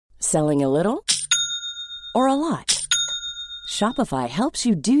Selling a little or a lot? Shopify helps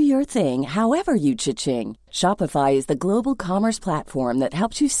you do your thing however you cha-ching. Shopify is the global commerce platform that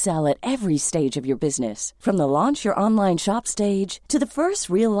helps you sell at every stage of your business. From the launch your online shop stage to the first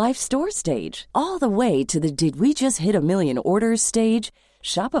real-life store stage, all the way to the did we just hit a million orders stage.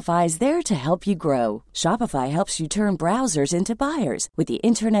 Shopify is there to help you grow. Shopify helps you turn browsers into buyers with the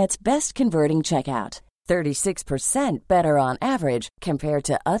internet's best converting checkout. 36% better on average compared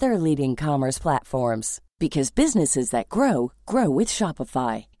to other leading commerce platforms. Because businesses that grow, grow with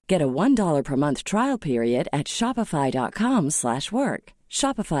Shopify. Get a $1 per month trial period at shopify.com/work.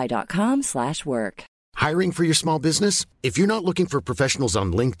 Shopify.com/work. Hiring for your small business? If you're not looking for professionals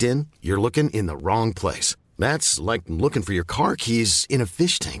on LinkedIn, you're looking in the wrong place. That's like looking for your car keys in a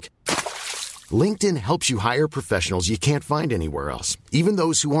fish tank. LinkedIn helps you hire professionals you can't find anywhere else, even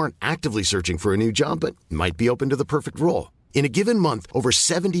those who aren't actively searching for a new job but might be open to the perfect role. In a given month, over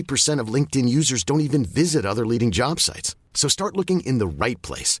 70% of LinkedIn users don't even visit other leading job sites. So start looking in the right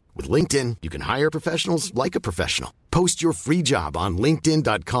place. With LinkedIn, you can hire professionals like a professional. Post your free job on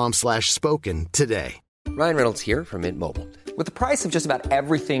linkedin.com/spoken today. Ryan Reynolds here from Mint Mobile. With the price of just about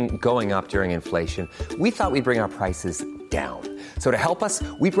everything going up during inflation, we thought we'd bring our prices down. So to help us,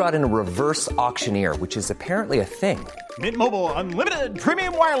 we brought in a reverse auctioneer, which is apparently a thing. Mint Mobile Unlimited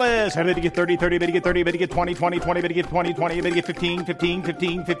Premium Wireless. How to get 30, 30, bit to get 30, bit to get 20, 20, 20, bit to get 20, 20, bit to get 15, 15,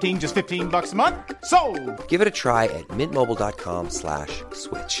 15, 15, just $15 a month? Sold! Give it a try at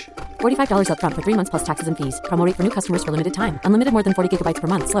mintmobile.com/switch. $45 up front for 3 months plus taxes and fees. Promo rate for new customers for limited time. Unlimited more than 40 gigabytes per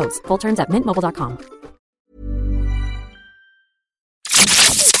month. Slows full terms at mintmobile.com.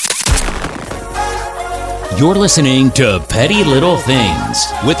 You're listening to Petty Little Things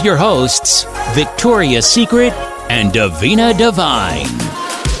with your hosts, Victoria's Secret and Davina Divine.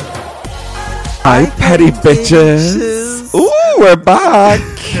 Hi, petty bitches. Ooh, we're back.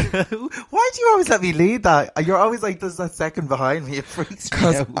 Why do you always let me lead that? You're always like, there's that second behind me. It freaks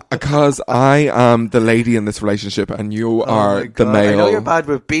me out. Because I am the lady in this relationship and you are the male. I know you're bad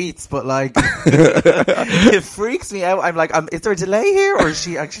with beats, but like, it freaks me out. I'm like, is there a delay here or is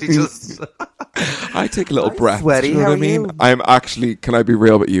she actually just... I take a little breath. Sweaty. Do you know what I mean? I'm actually, can I be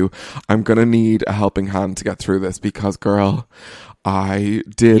real with you? I'm going to need a helping hand to get through this because, girl, I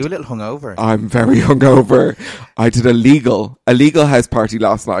did. You a little hungover. I'm very hungover. I did a legal house party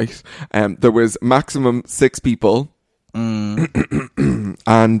last night. There was maximum 6 people. And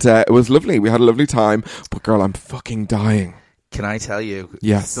it was lovely. We had a lovely time. But girl, I'm fucking dying. Can I tell you?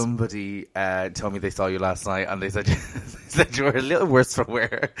 Yes. Somebody told me they saw you last night and they said you were a little worse for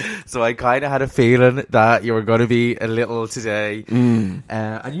wear. So I kind of had a feeling that you were going to be a little today. And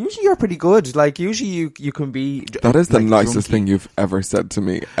usually you're pretty good. Like usually you can be. That is the like, nicest drunky. thing you've ever said to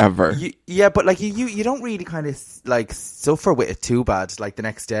me, ever. Yeah, but like you don't really kind of like suffer with it too bad. Like the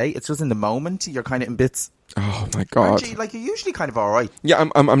next day, it's just in the moment you're kind of in bits. Oh my god! Like you're usually kind of all right. Yeah,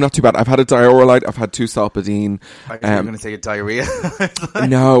 I'm not too bad. I've had a Diorolite. I've had 2 Solpadeine. I thought you were going to say diarrhea.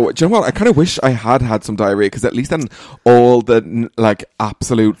 No, do you know what? I kind of wish I had some diarrhea because at least then all the like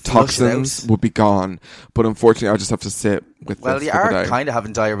absolute toxins would be gone. But unfortunately, I just have to sit with this. Well, you are kind of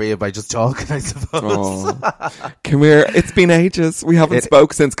having diarrhea by just talking, I suppose. Oh. Come here. It's been ages. We haven't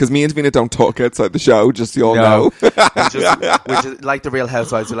spoke since because me and Davina don't talk outside the show. Just so you all know. Which is like the Real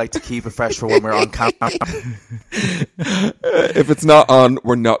Housewives. We like to keep it fresh for when we're on camera. If it's not on,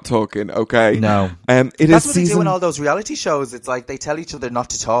 we're not talking. Okay. No. That's what they do in all those reality shows. It's like they tell each other not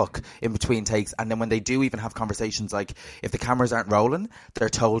to talk in between takes, and then when they do even have conversations, like if the cameras aren't rolling, they're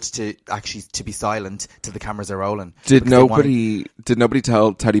told to actually to be silent till the cameras are rolling. Did nobody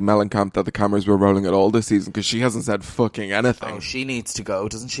tell Teddy Mellencamp that the cameras were rolling at all this season? Because she hasn't said fucking anything. Oh, she needs to go,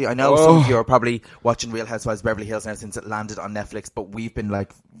 doesn't she? I know some of you are probably watching Real Housewives of Beverly Hills now since it landed on Netflix, but we've been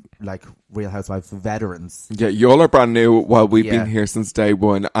like Real Housewives veterans. Yeah, y'all are brand new while we've been here since day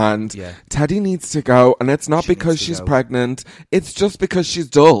one, and Teddy needs to go, and it's not because she's pregnant, it's just because she's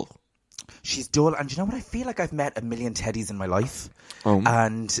dull. She's dull, and you know what? I feel like I've met a million Teddys in my life,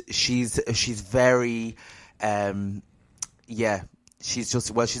 and she's very, she's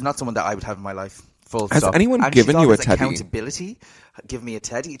just, well, she's not someone that I would have in my life. Full Has stop. anyone and given you a Teddy? Accountability. Give me a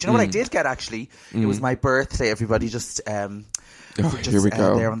Teddy. Do you know what I did get actually? It was my birthday. Everybody just. Here we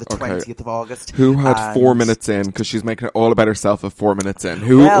go. There on the 20th of August. Who had 4 minutes in? Because she's making it all about herself at 4 minutes in.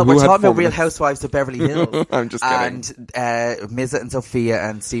 We're talking about Real Housewives of Beverly Hills. I'm just kidding. And Mizza and Sophia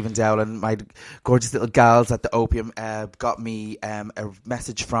and Stephen Dowling, my gorgeous little gals at the Opium, got me a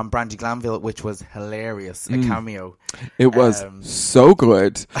message from Brandy Glanville, which was hilarious. A cameo. It was so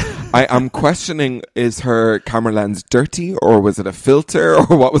good. I am questioning wondering, is her camera lens dirty, or was it a filter,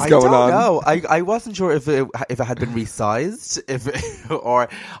 or what was going on? I don't know. I wasn't sure if it had been resized, or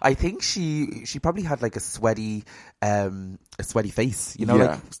I think she probably had like a sweaty face, you know,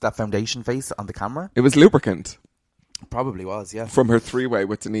 like that foundation face on the camera. It was lubricant. Probably was, yeah. From her 3-way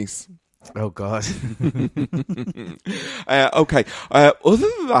with Denise. Oh, God. Okay. Other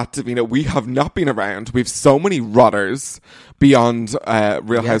than that, Davina, we have not been around. We've so many rotters beyond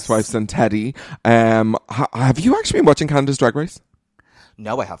Real Housewives and Teddy. Have you actually been watching Canada's Drag Race?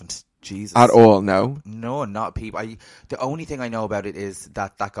 No, I haven't. Jesus. At all, no? No, not people. The only thing I know about it is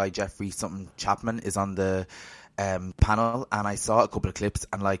that guy, Jeffrey something Chapman, is on the panel, and I saw a couple of clips,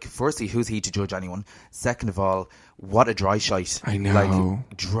 and like, firstly, who's he to judge anyone? Second of all, what a dry shite. I know.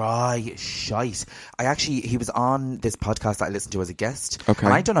 Like, dry shite. He was on this podcast that I listened to as a guest. Okay.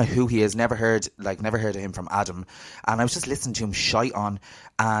 And I don't know who he is, never heard of him from Adam. And I was just listening to him shite on,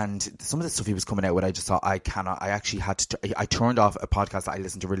 and some of the stuff he was coming out with, I just thought, I turned off a podcast that I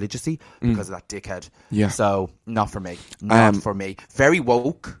listened to religiously because of that dickhead. Yeah. So, not for me. Not for me. Very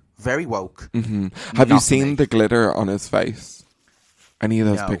woke. Very woke. Mm-hmm. Have you seen the glitter on his face? Any of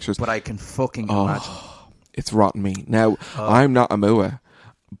those pictures? But I can fucking imagine. It's rotten me. Now, I'm not a mua,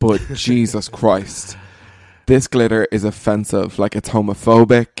 but Jesus Christ. This glitter is offensive. Like, it's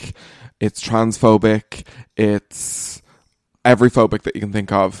homophobic, it's transphobic, it's every phobic that you can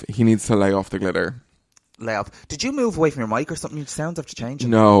think of. He needs to lay off the glitter. Lay off. Did you move away from your mic or something? Your sounds have to change.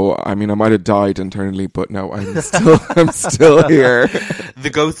 No, I mean, I might have died internally, but no, I'm still here. The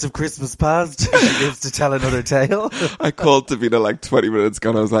ghost of Christmas past. She lives to tell another tale. I called Davina like 20 minutes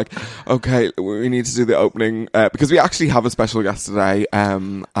ago, and I was like, okay, we need to do the opening, because we actually have a special guest today,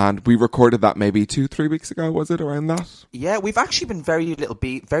 and we recorded that maybe 2-3 weeks ago, was it, around that? Yeah, we've actually been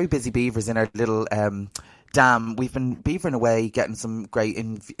very busy beavers in our little dam. We've been beavering away, getting some great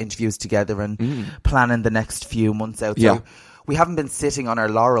interviews together and planning the next few months out. Yeah. So we haven't been sitting on our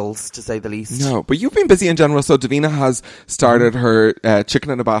laurels, to say the least. No, but you've been busy in general. So Davina has started her Chicken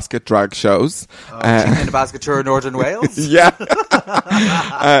in a Basket drag shows. Chicken in a Basket tour in Northern Wales. Yeah.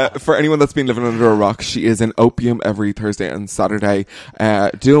 For anyone that's been living under a rock, she is in Opium every Thursday and Saturday,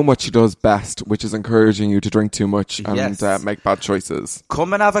 doing what she does best, which is encouraging you to drink too much and make bad choices.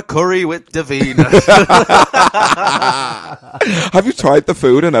 Come and have a curry with Davina. Have you tried the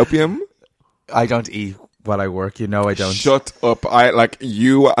food in Opium? I don't eat while I work, you know I don't. Shut up. I like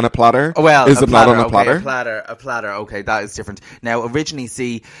you on a platter. Well, is it not on a platter? A platter. Okay, that is different. Now, originally,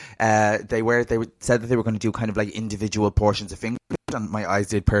 they said that they were going to do kind of like individual portions of finger, and my eyes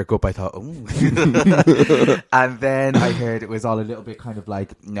did perk up. I thought, oh. And then I heard it was all a little bit kind of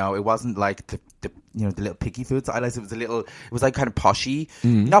like, no, it wasn't like the little picky foods. I liked it. It was like kind of poshy,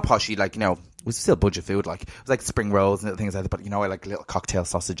 not poshy, like, it was still budget food. Like, it was like spring rolls and little things like that. But, I like a little cocktail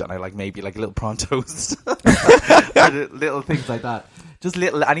sausage, and I like maybe like a little prawn toast. Little things like that. Just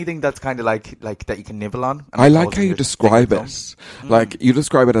anything that's kind of like that you can nibble on. I like how you describe it. Like, you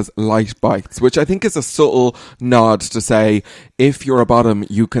describe it as light bites, which I think is a subtle nod to say, if you're a bottom,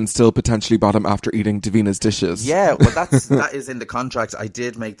 you can still potentially bottom after eating Davina's dishes. Yeah, well, that is in the contract. I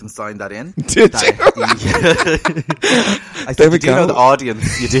did make them sign that in. Did you? I said, you do know the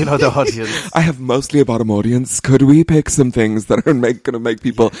audience. You do know the audience. I have mostly a bottom audience. Could we pick some things that are going to make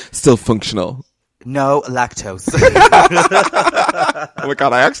people still functional? No lactose. Oh my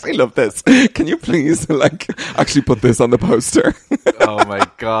God, I actually love this. Can you please actually put this on the poster? Oh my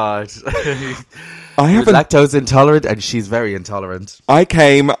God. I have lactose intolerant, and she's very intolerant. I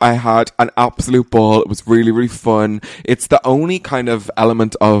had an absolute ball. It was really, really fun. It's the only kind of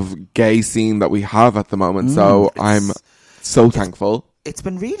element of gay scene that we have at the moment, so I'm so thankful. It's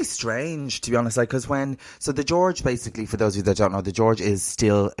been really strange, to be honest, because so the George, basically, for those of you that don't know, the George is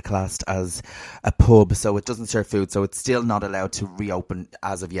still classed as a pub, so it doesn't serve food, so it's still not allowed to reopen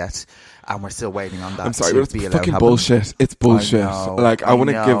as of yet, and we're still waiting on that. I'm sorry, but it's fucking bullshit. It's bullshit. I want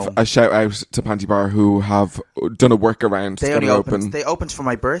to give a shout out to Panty Bar, who have done a workaround to get it open. They opened for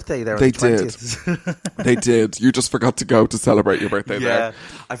my birthday there. They on the did. 20th. They did. You just forgot to go to celebrate your birthday there. Yeah,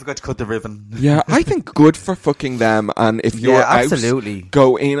 I forgot to cut the ribbon. Yeah, I think good for fucking them, and if you're absolutely.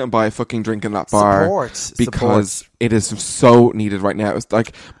 Go in and buy a fucking drink in that bar. Because it is so needed right now. It's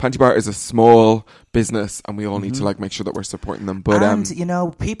like, Panty Bar is a small business, and we all need to make sure that we're supporting them. But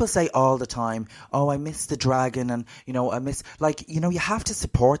people say all the time, oh, I miss the Dragon, and I miss, you have to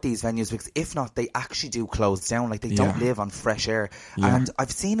support these venues, because if not, they actually do close down. Like, they don't live on fresh air. And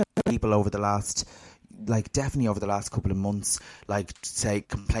I've seen people over the last like definitely over the last couple of months, like say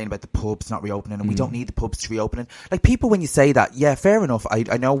complain about the pubs not reopening and we don't need the pubs to reopen. Like people, when you say that, yeah, fair enough.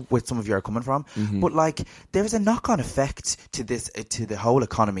 I know where some of you are coming from, but like there's a knock-on effect to this, to the whole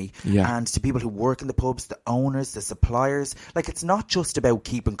economy and to people who work in the pubs, the owners, the suppliers. Like it's not just about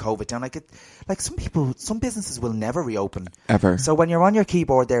keeping COVID down. Like some businesses will never reopen ever. So when you're on your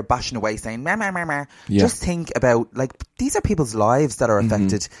keyboard there bashing away saying meh, meh, meh, meh, just think about, like, these are people's lives that are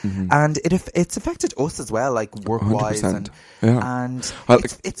affected, and it's affected us as well, like work-wise, 100%. and Well,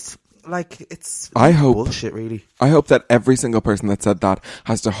 it's like it's I hope bullshit, really. I hope that every single person that said that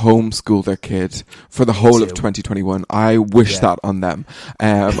has to homeschool their kid for the whole of 2021. I wish that on them.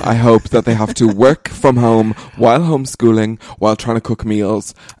 I hope that they have to work from home while homeschooling, while trying to cook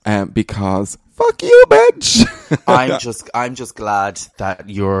meals, because fuck you, bitch. I'm just glad that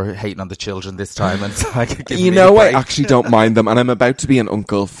you're hating on the children this time, and I could give you know, I actually don't mind them, and I'm about to be an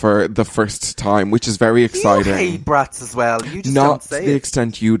uncle for the first time, which is very exciting. You hate brats as well. You just not don't say to the it.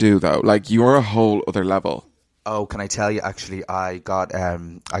 extent you do, though. Like, you're a whole other level. Oh, can I tell you? Actually, I got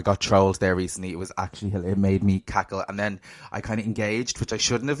trolled there recently. It was actually, it made me cackle, and then I kind of engaged, which I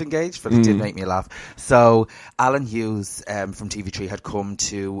shouldn't have engaged, but it did make me laugh. So Alan Hughes from TV3 had come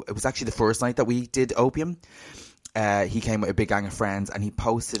to. It was actually the first night that we did Opium. He came with a big gang of friends, and he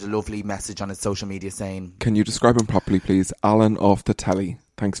posted a lovely message on his social media saying, "Can you describe him properly, please?" Alan off the telly.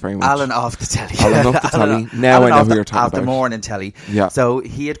 Thanks very much. Alan off the telly. Alan off the telly. Now Alan I know who you're talking after about. morning telly. Yeah. So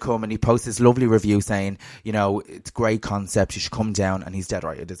he had come and he posted this lovely review saying, you know, it's a great concept. You should come down. And he's dead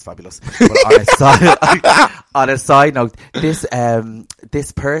right. It is fabulous. But on a side note,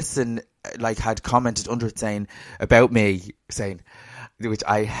 this person like had commented under it saying about me, saying, which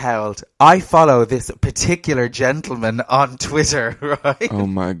I held, I follow this particular gentleman on Twitter, right? Oh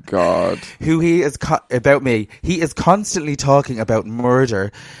my God. Who he is, about me, he is constantly talking about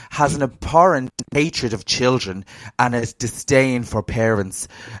murder, has an abhorrent hatred of children, and a disdain for parents.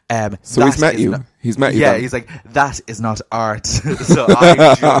 So he's met you? He's met you Yeah, then? he's like, that is not art. So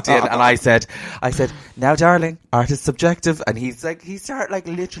I jumped in and I said, now darling, art is subjective. And he's like, he started like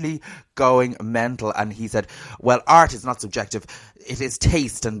literally going mental, and he said, well, art is not subjective, it is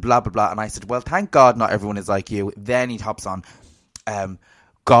taste and blah blah blah. And I said, well, thank God not everyone is like you. Then he hops on,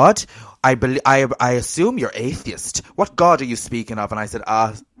 God, I assume you're atheist. What God are you speaking of? And I said,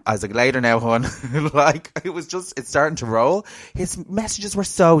 I was like, later now, hon. Like, it's starting to roll. His messages were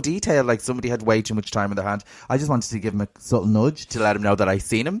so detailed, like somebody had way too much time in their hand. I just wanted to give him a subtle nudge to let him know that I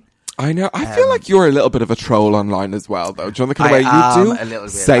seen him. I know. I feel like you're a little bit of a troll online as well, though. Do you know the kind of way you do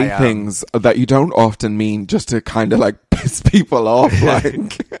say things that you don't often mean, just to kind of like piss people off?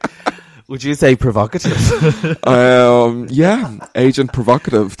 Like, would you say provocative? Yeah, Agent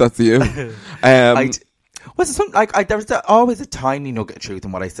Provocative. That's you. There's always a tiny nugget of truth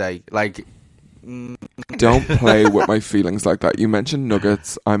in what I say. Like, don't play with my feelings like that. You mentioned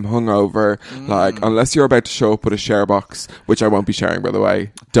nuggets. I'm hungover. Like, unless you're about to show up with a share box, which I won't be sharing, by the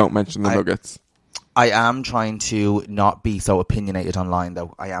way, don't mention the nuggets. I am trying to not be so opinionated online,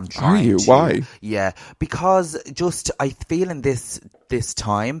 though. I am trying. Are you? To, why? Yeah, because just I feel in this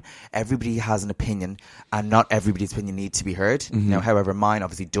time, everybody has an opinion, and not everybody's opinion needs to be heard. Now, however, mine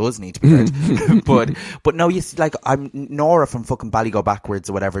obviously does need to be heard. but no, you see, like, I'm Nora from fucking Ballygo Backwards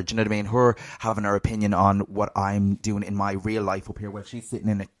or whatever. Do you know what I mean? Her having her opinion on what I'm doing in my real life up here, where she's sitting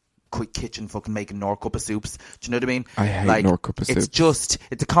in a quick kitchen fucking making Nor cup of soups. Do you know what I mean? I hate like, Nor cup of soups.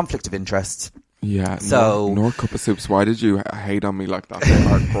 It's a conflict of interest. Yeah, so Nor cup of soups. Why did you hate on me like that? They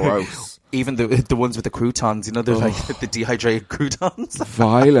are gross. Even the ones with the croutons, you know, they're like the dehydrated croutons.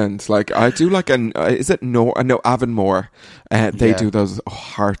 Violent. Like, I do like is it Avonmore? They do those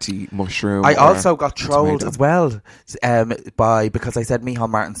hearty mushroom. I also got trolled as well because I said Micheál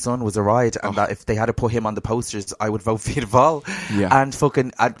Martin's son was a ride, and that if they had to put him on the posters, I would vote Fianna Fáil. Yeah. And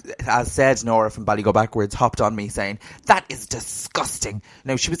fucking, as said, Nora from Ballygo Backwards hopped on me saying, that is disgusting.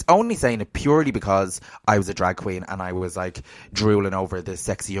 Now, she was only saying it purely because I was a drag queen and I was like drooling over the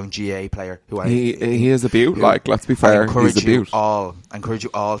sexy young GA player who he is a beaut. Like, let's be fair, he's a beaut. I encourage you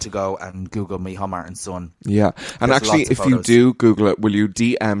all to go and Google Micheál Martin's son. Yeah, and There's actually, if you do Google it, will you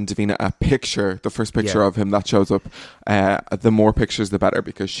DM Davina a picture, the first picture of him that shows up? The more pictures, the better,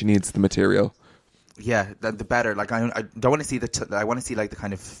 because she needs the material. Yeah, the better. Like, I don't want to see I want to see like the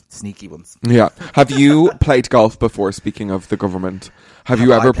kind of sneaky ones. Yeah. Have you played golf before? Speaking of the government, have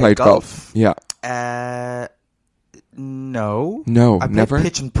you ever played golf? Yeah. No, I never.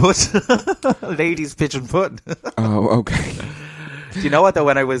 Pitch and putt, ladies pitch and putt. Oh, okay. Do you know what though?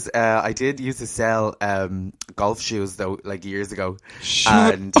 When I was, I did used to sell golf shoes though, like years ago.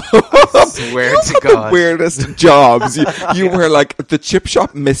 And I swear to God, the weirdest jobs. You were like the chip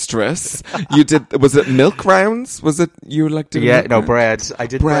shop mistress. You did. Was it milk rounds? Was it you like? Bread. I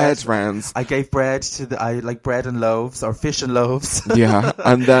did bread rounds. I gave bread to I like bread and loaves or fish and loaves. Yeah,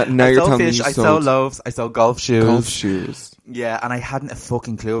 and now you're telling me you I sold loaves. I sold golf shoes. Golf shoes. Yeah, and I hadn't a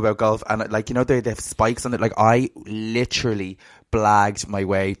fucking clue about golf. And like, you know, they have spikes on it. Like, I literally blagged my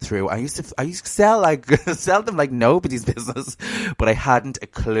way through. I used to sell them like nobody's business, but I hadn't a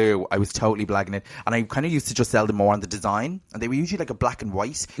clue. I was totally blagging it. And I kind of used to just sell them more on the design. And they were usually like a black and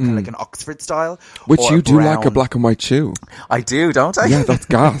white, kind of like an Oxford style. Which you do brown. like a black and white shoe. I do, don't I? Yeah, that's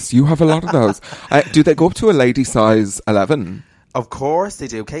gas. You have a lot of those. Do they go up to a lady size 11? Of course they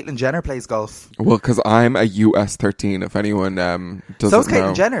do. Caitlyn Jenner plays golf. Well, because I'm a US 13, if anyone doesn't know. So is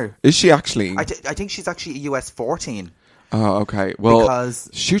Caitlyn Jenner. Is she actually? I think she's actually a US 14. Oh, okay. Well, because,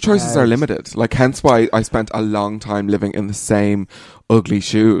 shoe choices are limited. Like, hence why I spent a long time living in the same ugly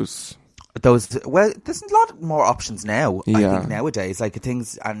shoes. There's a lot more options now. I think nowadays, like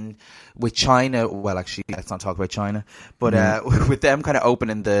things, and with China, well, actually, let's not talk about China, but with them kind of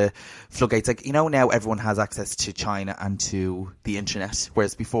opening the floodgates, like, you know, now everyone has access to China and to the internet,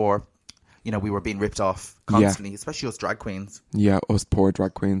 whereas before, you know, we were being ripped off constantly, especially us drag queens. Yeah, us poor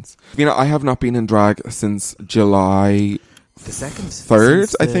drag queens. You know, I have not been in drag since July the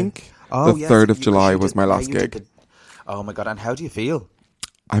 3rd, I think. Oh, the 3rd of July was my last gig. Oh my God, and how do you feel?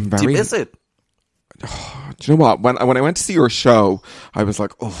 I'm very... Do you miss it? Do you know what? When I went to see your show, I was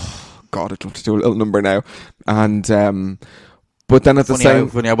like, oh God, I'd love to do a little number now. And but then at the same...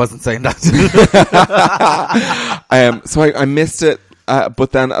 Funny, I wasn't saying that. So I missed it.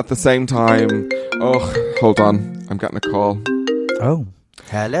 But then at the same time... Oh, hold on. I'm getting a call. Oh.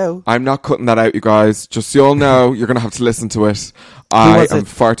 Hello. I'm not cutting that out, you guys. Just so you all know, you're going to have to listen to it. I am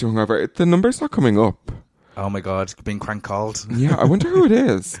far too hungover. The number's not coming up. Oh my God, being crank called. Yeah, I wonder who it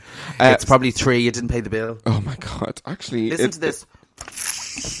is. It's probably 3, you didn't pay the bill. Oh my God, actually... Listen to this.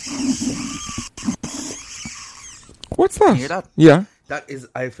 What's that? Can you hear that? Yeah. That is,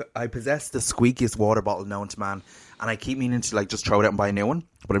 I possess the squeakiest water bottle known to man, and I keep meaning to like just throw it out and buy a new one,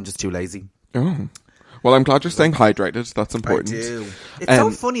 but I'm just too lazy. Oh. Well, I'm glad you're staying hydrated. That's important. I do. It's so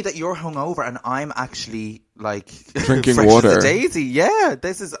funny that you're hungover and I'm actually like drinking fresh water. As a daisy. Yeah,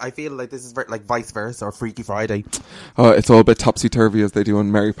 I feel like this is like vice versa or Freaky Friday. Oh, it's all a bit topsy-turvy as they do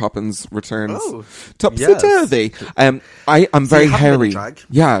in Mary Poppins Returns. Oh, topsy-turvy. Yes. I'm very hairy. Drag?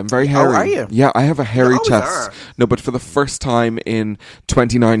 Yeah, I'm very hairy. Oh, are you? Yeah, I have a hairy chest. Are. No, but for the first time in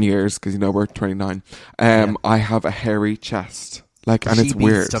 29 years, because you know we're 29, I have a hairy chest. Like, and it's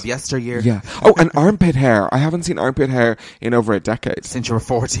weird. Of yesteryear. Yeah. Oh, and armpit hair. I haven't seen armpit hair in over a decade. Since you were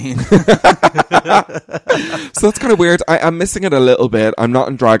 14. So that's kind of weird. I'm missing it a little bit. I'm not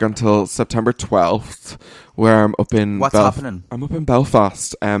in drag until September 12th, where I'm up in... What's happening? I'm up in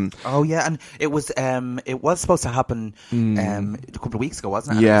Belfast. Oh, yeah, and it was supposed to happen a couple of weeks ago,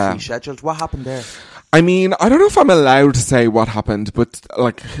 wasn't it? Yeah. Rescheduled. What happened there? I mean, I don't know if I'm allowed to say what happened, but,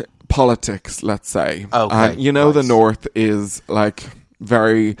 like... politics, let's say. Okay, you know, the North is like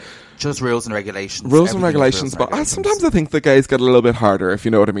very... Just rules and regulations. But sometimes I think the gays get a little bit harder, if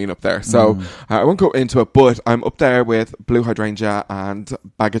you know what I mean, up there. So I won't go into it, but I'm up there with Blue Hydrangea and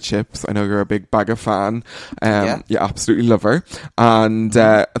Bag of Chips. I know you're a big Bag of fan. Yeah, absolutely love her. And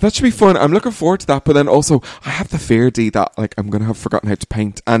that should be fun. I'm looking forward to that. But then also, I have the fear, Dee, that like I'm going to have forgotten how to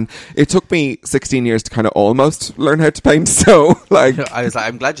paint. And it took me 16 years to kind of almost learn how to paint. So, like... I was like,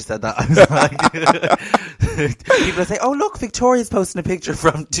 I'm glad you said that. I was like, people say, oh, look, Victoria's posting a picture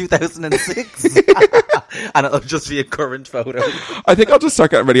from 2006. And it'll just be a current photo. I think I'll just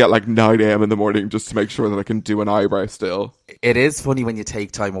start getting ready at like 9 a.m. in the morning just to make sure that I can do an eyebrow still. It is funny when you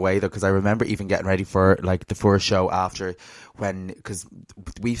take time away though, because I remember even getting ready for like the first show after because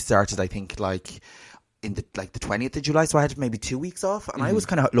we've started, I think, like in the 20th of July, so I had maybe 2 weeks off, and I was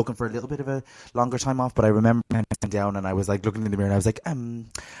kind of looking for a little bit of a longer time off, but I remember coming down and I was like looking in the mirror and I was like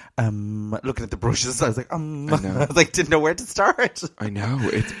looking at the brushes. I was like I was like, didn't know where to start. I know,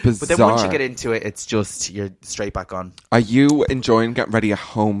 it's bizarre. But then once you get into it, it's just you're straight back on. Are you enjoying getting ready at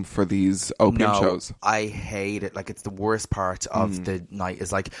home for these opening shows? I hate it. Like, it's the worst part of the night.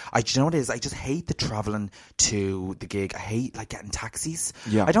 Is like, do you know what it is? I just hate the traveling to the gig. I hate like getting taxis.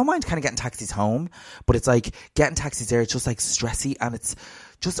 Yeah, I don't mind kind of getting taxis home, but it's like getting taxis there. It's just like stressy, and it's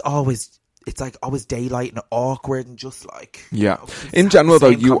just always. It's like always daylight and awkward and just like... Yeah. In general, though,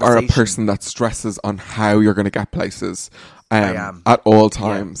 you are a person that stresses on how you're going to get places. I am. At all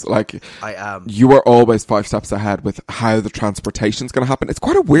times. Yeah. Like, I am. You are always 5 steps ahead with how the transportation's going to happen. It's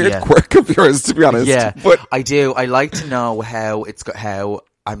quite a weird quirk of yours, to be honest. Yeah, but I do. I like to know how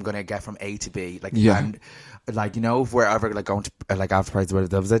I'm going to get from A to B. Like, and, like, you know, if we're ever like going to like after parties where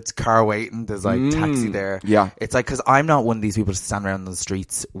there's a car waiting, there's like taxi there. Yeah, it's like, because I'm not one of these people to stand around the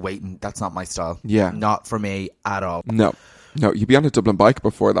streets waiting. That's not my style. Yeah, not for me at all. No, you'd be on a Dublin bike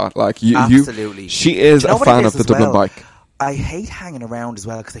before that. Like, absolutely. She is a fan of the Dublin bike. I hate hanging around as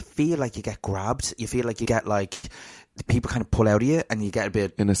well because I feel like you get grabbed. You feel like you get like people kind of pull out of you, and you get a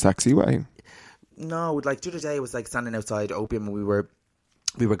bit in a sexy way. No, like the other day I was like standing outside Opium, and we were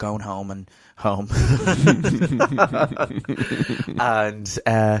going home and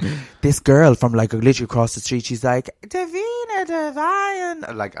this girl from like literally across the street, she's like, Davina Divine,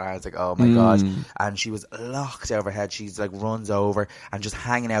 and like I was like, oh my god, and she was locked over her head. She's like runs over and just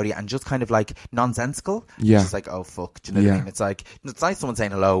hanging out here and just kind of like nonsensical. She's like, oh fuck, do you know what I mean? It's like, it's nice someone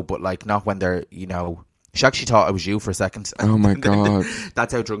saying hello, but like not when they're, you know. She actually thought I was you for a second. Oh my god.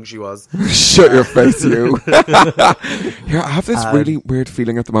 That's how drunk she was. Shut your face, you. Here, I have this really weird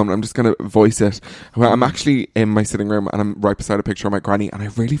feeling at the moment. I'm just going to voice it. Well, I'm actually in my sitting room and I'm right beside a picture of my granny, and I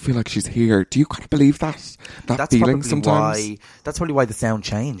really feel like she's here. Do you kind of believe that? That's feeling sometimes? That's probably why the sound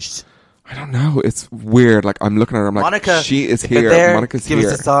changed. I don't know. It's weird. Like, I'm looking at her, I'm like, Monica, she is here. Monica's give here.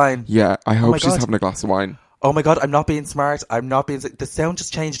 Give us a sign. Yeah, I hope she's having a glass of wine. Oh my god, I'm not being smart. The sound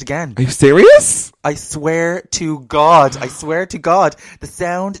just changed again. Are you serious? I swear to God. The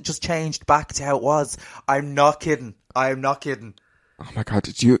sound just changed back to how it was. I'm not kidding. Oh my god,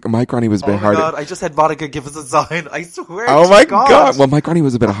 my granny was a bit hard. Oh my god, I just had Monica give us a sign. I swear to God. Oh my god. Well, my granny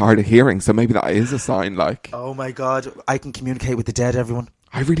was a bit hard of hearing, so maybe that is a sign, like. Oh my god, I can communicate with the dead, everyone.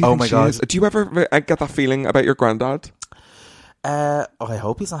 I really think she is. Do you ever get that feeling about your granddad? I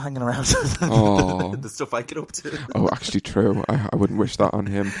hope he's not hanging around the stuff I get up to. Oh, actually true. I wouldn't wish that on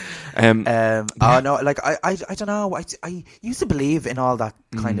him. No, like I don't know. I used to believe in all that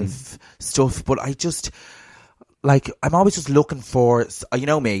kind of stuff, but I just like, I'm always just looking for, you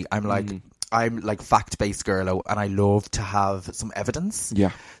know me, I'm like fact-based girl, and I love to have some evidence.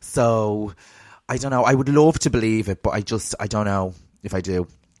 Yeah. So I don't know. I would love to believe it, but I don't know if I do.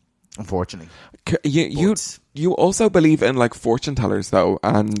 Unfortunately, you also believe in like fortune tellers though,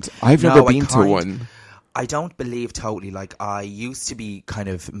 and I've never been to one. I don't believe totally. Like, I used to be kind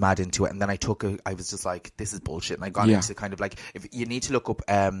of mad into it, and then I was just like, this is bullshit, and I got into kind of like, if you need to look up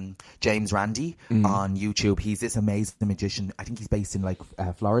James Randi on YouTube. He's this amazing magician. I think he's based in like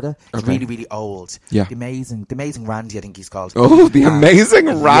Florida. He's really, really old. Yeah, the amazing Randi, I think he's called. Oh, the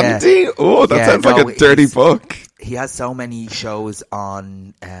amazing Randi. Yeah. Oh, that sounds like a dirty book. He has so many shows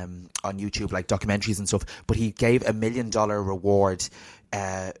on YouTube, like documentaries and stuff. But he gave $1 million reward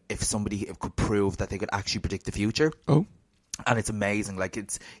if somebody could prove that they could actually predict the future. Oh. And it's amazing. Like,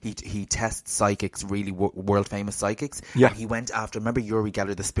 he tests psychics, really world famous psychics. Yeah. And he went after, remember Uri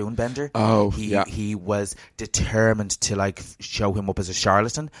Geller, the spoon bender? Oh, he was determined to like show him up as a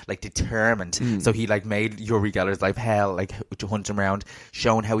charlatan, like determined. So he like made Uri Geller's life hell, like to hunt him around,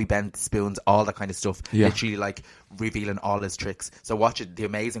 showing how he bent spoons, all that kind of stuff. Yeah. Literally like revealing all his tricks. So watch it. The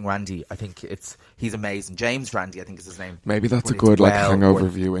amazing Randi. I think he's amazing. James Randi, I think is his name. Maybe that's a good like hangover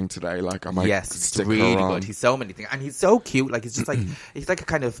viewing today. Like, I might. Yes, it's really good. He's so many things, and he's so cute. Like, he's just like he's like a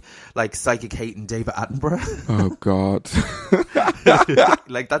kind of like psychic hating David Attenborough. Oh god.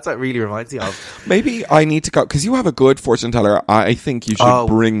 Like, that's what it really reminds me of. Maybe I need to go, because you have a good fortune teller. I think you should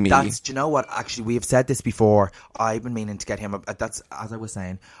bring me. Do you know what? Actually, we have said this before. I've been meaning to get him. That's, as I was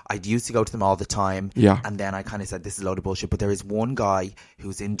saying, I used to go to them all the time. Yeah. And then I kind of said, this is a load of bullshit. But there is one guy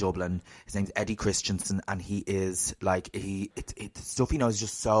who's in Dublin. His name's Eddie Christensen, and he is like, the stuff he knows is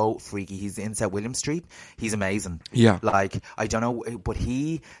just so freaky. He's in South William Street. He's amazing. Yeah. Like, I don't know, but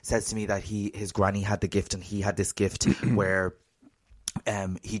he says to me that his granny had the gift, and he had this gift where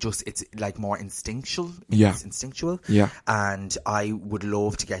it's like more instinctual. Yeah. It's instinctual. Yeah. And I would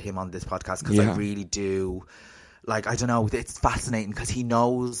love to get him on this podcast, because I really do. Like, I don't know, it's fascinating because he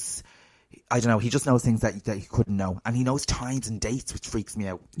knows, I don't know, he just knows things that he couldn't know, and he knows times and dates, which freaks me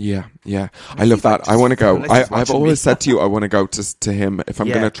out. Yeah. I love that. I want to go. I've always said to you, I want to go to him. If I'm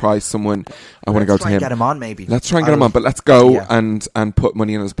going to try someone, I want to go to him. Let's try and get him on, maybe. Let's try and get him on, but let's go and put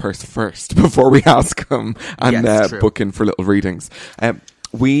money in his purse first before we ask him and book in for little readings.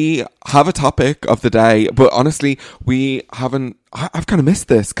 We have a topic of the day, but honestly, we haven't. I've kind of missed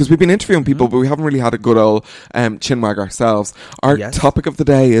this because we've been interviewing people, but we haven't really had a good old chinwag ourselves. Our topic of the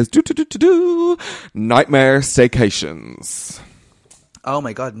day is nightmare staycations. Oh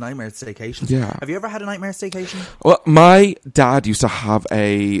my God, nightmare staycation. Yeah. Have you ever had a nightmare staycation? Well, my dad used to have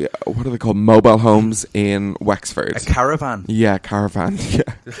a, what are they called, mobile homes in Wexford. A caravan. Yeah, caravan. Yeah.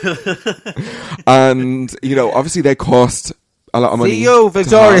 And, you know, obviously they cost a lot of money. See you,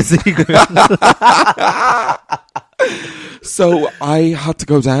 Victoria's Secret. So I had to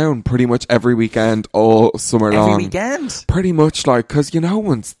go down pretty much every weekend all summer long. Every weekend? Pretty much, like, because, you know,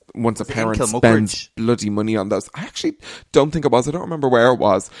 once a parent in spends bloody money on those. I actually don't think it was. I don't remember where it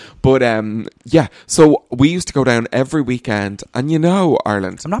was. But, yeah, so we used to go down every weekend. And, you know,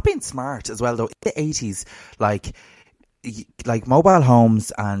 Ireland. I'm not being smart as well, though. In the 80s, like mobile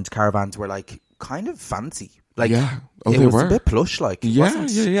homes and caravans were, like, kind of fancy. Like, yeah. Oh, it they was were a bit plush, like.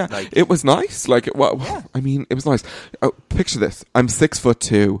 Yeah. Like, it was nice. Like, I mean, it was nice. Oh, picture this. I'm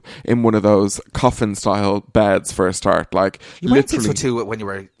 6'2" in one of those coffin-style beds for a start. Like, you weren't literally. 6'2" when you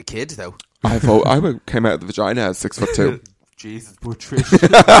were a kid, though. I came out of the vagina as 6'2". Jesus, poor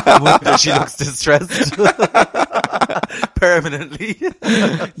Trish. She looks distressed. Permanently.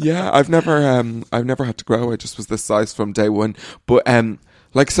 Yeah, I've never had to grow. I just was this size from day one. But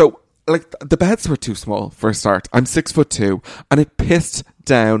the beds were too small for a start. I'm 6'2", and it pissed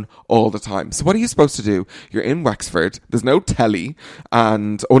down all the time. So what are you supposed to do? You're in Wexford. There's no telly,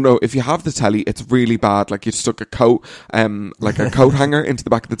 and if you have the telly, it's really bad. Like you stuck a coat, like a coat hanger into the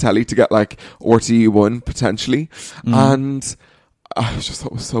back of the telly to get like RTE1 potentially, and I just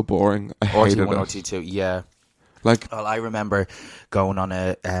thought it was so boring. I hated it. RTE1, RTE2, yeah. Like, well, I remember going on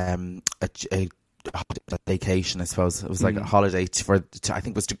a vacation, I suppose. It was like a holiday I think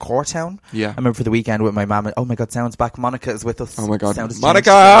it was to Cortown. Yeah. I remember for the weekend with my mum. And, oh my God, Sound's back. Monica is with us. Oh my God.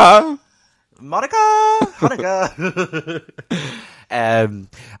 Monica! And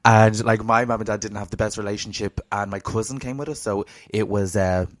like my mum and dad didn't have the best relationship, and my cousin came with us, so it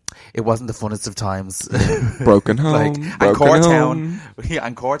wasn't the funnest of times. Broken home. And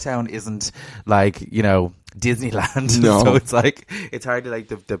Cortown isn't like, you know, Disneyland. No. So it's like, it's hardly like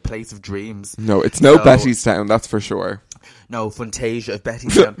the place of dreams. No, it's no Bettystown, that's for sure. No, Fantasia of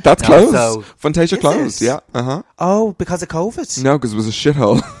Bettystown. That's closed. Fantasia closed, yeah. Uh-huh. Oh, because of COVID? No, because it was a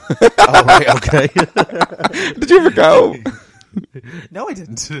shithole. Oh, right, okay. Did you ever go? No, I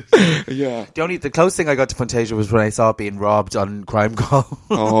didn't. Yeah. The closest thing I got to Fantasia was when I saw it being robbed on Crime Call.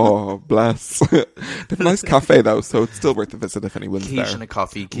 Oh, bless. They have a nice cafe, though, so it's still worth a visit if anyone's Quiche there. and a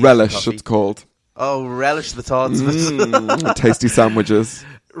coffee. Relish, it's called. Oh, relish the thoughts of it. Tasty sandwiches.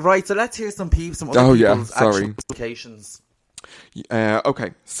 Right, so let's hear some other people's actual locations.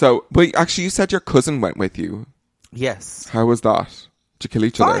 Okay, so, but actually you said your cousin went with you. Yes. How was that? Did you kill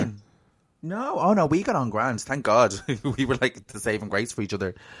each other? No, oh no, we got on grand, thank God. We were like the saving grace for each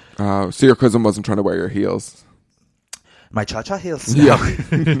other. Oh, so your cousin wasn't trying to wear your heels? My cha-cha heels? Yeah.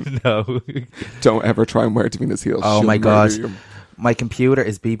 No. Don't ever try and wear Davina's heels. Oh She'll my God. you. My computer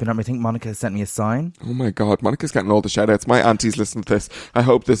is beeping. I think Monica has sent me a sign. Oh my God, Monica's getting all the shout outs. My auntie's listening to this. I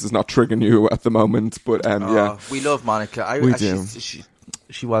hope this is not triggering you at the moment, but yeah. We love Monica. We do.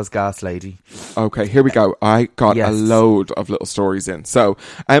 She was gas lady. Okay, here we go. I got a load of little stories in. So,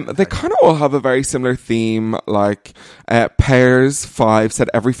 they kind of all have a very similar theme. Like, Pairs 5 said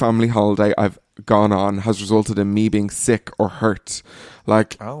every family holiday I've gone on has resulted in me being sick or hurt.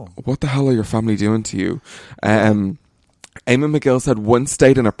 Like, what the hell are your family doing to you? Eamon McGill said once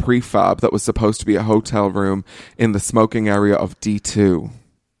stayed in a prefab that was supposed to be a hotel room in the smoking area of D2.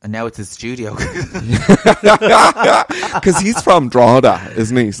 And now it's a studio. Because he's from Drogheda,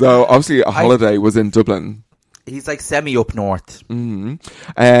 isn't he? So obviously a holiday was in Dublin. He's like semi up north.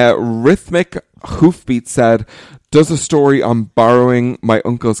 Mm-hmm. Rhythmic Hoofbeat said, does a story on borrowing my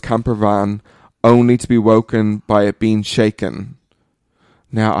uncle's camper van only to be woken by it being shaken.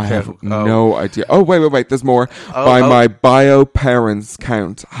 Now I have no idea. Oh, wait. There's more. By my bio parents'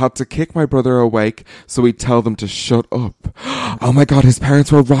 count, had to kick my brother awake so he'd tell them to shut up. Oh my God, his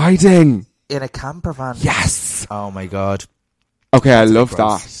parents were riding. In a camper van? Yes. Oh my God. Okay, I love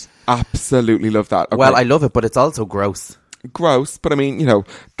that. Absolutely love that. Okay. Well, I love it, but it's also gross. Gross, but I mean, you know,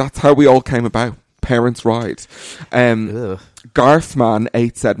 that's how we all came about. Parents ride. Garthman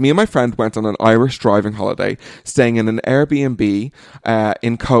 8 said, me and my friend went on an Irish driving holiday, staying in an Airbnb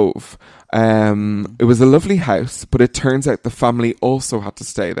in Cove. It was a lovely house, but it turns out the family also had to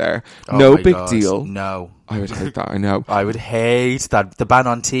stay there. No big deal. No. I would hate that, I know. I would hate that. The ban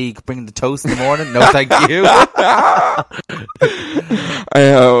on tea, bringing the toast in the morning. No, thank you.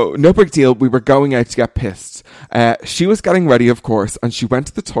 No big deal. We were going out to get pissed. She was getting ready, of course, and she went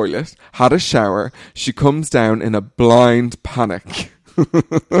to the toilet, had a shower. She comes down in a blind panic.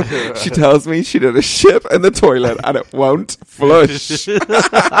 She tells me she did a shit in the toilet and it won't flush. You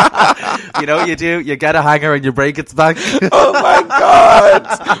know what you do? You get a hanger and you break its back. Oh my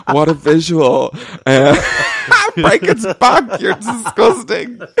God. What a visual. Break its back. You're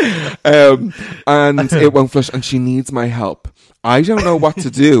disgusting. And it won't flush and she needs my help. I don't know what to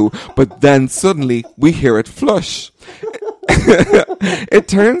do, but then suddenly we hear it flush. It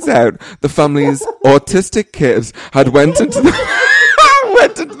turns out the family's autistic kid had went into the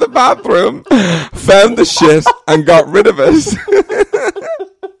bathroom, found the shit and got rid of it.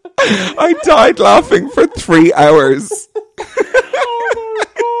 I died laughing for 3 hours.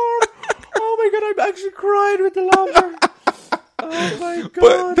 Oh my God, I'm actually crying with the laughter. Oh my God.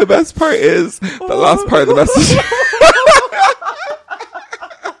 But the best part is the last part of the message.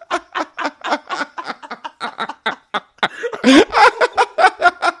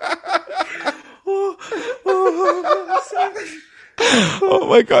 Oh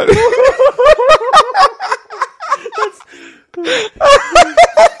my God.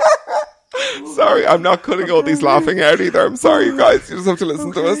 Sorry, I'm not cutting all these laughing out either. I'm sorry, you guys. You just have to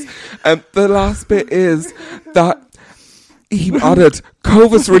listen to us. And the last bit is that he added,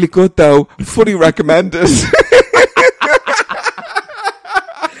 Cove is really good though. Fully recommended.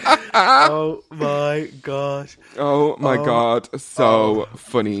 Oh my gosh. Oh my God. So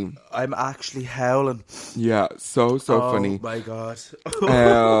funny. I'm actually howling. Yeah, so funny. Oh my God.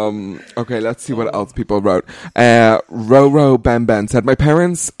 Okay, let's see what else people wrote. Roro Ben said, my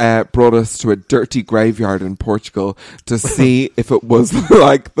parents brought us to a dirty graveyard in Portugal to see if it was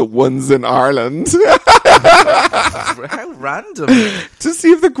like the ones in Ireland. How random. To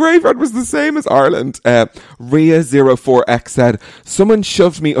see if the graveyard was the same as Ireland. Ria04X said, someone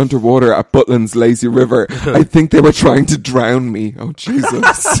shoved me underwater at Butlin's Lazy River. I think they were trying to drown me. Oh,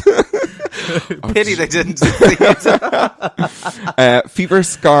 Jesus. Pity they didn't see it. Fever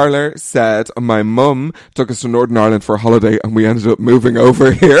Scarler said, my mum took us to Northern Ireland for a holiday and we ended up moving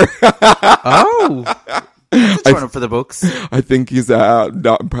over here. Oh. Turn up for the books. I think he's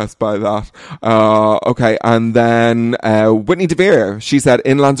not impressed by that. Okay, and then Whitney DeVere, she said,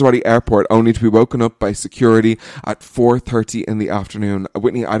 in Lanzarote Airport, only to be woken up by security at 4:30 in the afternoon.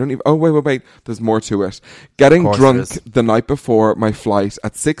 Whitney, I don't even... Oh, wait. There's more to it. Getting drunk the night before my flight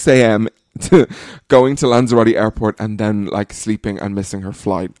at 6 a.m., going to Lanzarote Airport and then like sleeping and missing her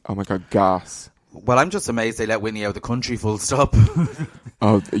flight. Oh my God, gas. Well, I'm just amazed they let Whitney out of the country, full stop.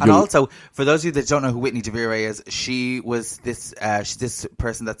 And also, for those of you that don't know who Whitney DeVere is, she was this she's this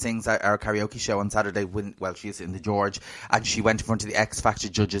person that sings at our karaoke show on Saturday. She used to in the George, and she went in front of the X Factor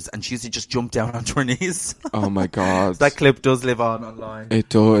judges, and she used to just jump down onto her knees. Oh my God. That clip does live on online. It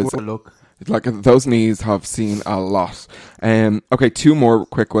does. Look. Like, those knees have seen a lot. Okay, 2 more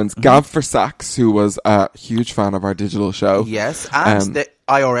quick ones. Gav for Sax, who was a huge fan of our digital show. Yes, and the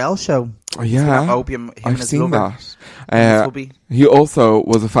IRL show. Oh, yeah. Opium, I've seen that. He also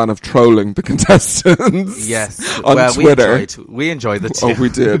was a fan of trolling the contestants. Yes. On Twitter. We enjoyed the two. Oh, we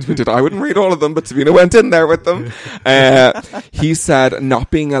did. I wouldn't read all of them, but Davina went in there with them. He said,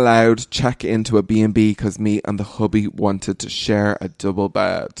 not being allowed check into a B&B because me and the hubby wanted to share a double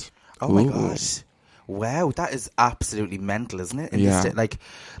bed. Oh my gosh. Wow, that is absolutely mental, isn't it? Yeah.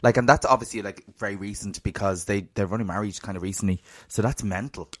 And that's obviously like very recent because they're only married kind of recently. So that's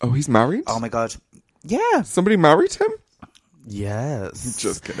mental. Oh, he's married? Oh my God. Yeah. Somebody married him? Yes.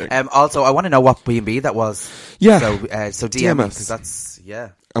 Just kidding. Also, I want to know what B&B that was. Yeah. So DM me, because that's, yeah.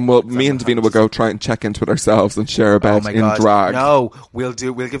 And me and Davina will go try and check into it ourselves and share a bed in drag. No, we'll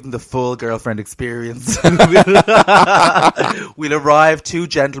give them the full girlfriend experience. We'll arrive, 2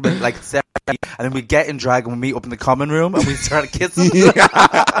 gentlemen, like Sarah, and then we get in drag and we meet up in the common room and we start kissing.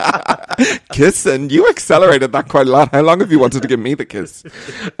 Kissing? You accelerated that quite a lot. How long have you wanted to give me the kiss?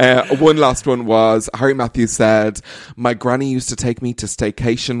 One last one was, Harry Matthews said, my granny used to take me to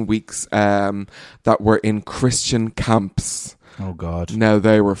staycation weeks that were in Christian camps. Oh God. No,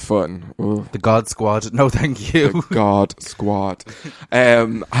 they were fun. Ooh. The God Squad. No, thank you. The God Squad.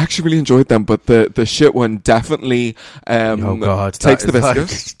 I actually really enjoyed them, but the shit one definitely oh God, takes the biscuit.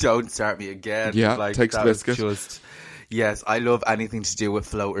 Like, don't start me again. Yeah, like, takes the biscuit. Yes, I love anything to do with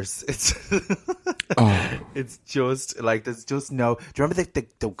floaters. It's it's just like there's just no. Do you remember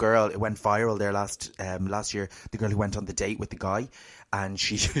the girl? It went viral there last year. The girl who went on the date with the guy, and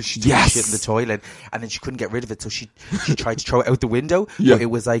she did shit in the toilet, and then she couldn't get rid of it, so she tried to throw it out the window. Yeah. But it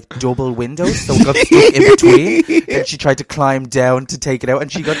was like double windows, so it got stuck in between. Then she tried to climb down to take it out,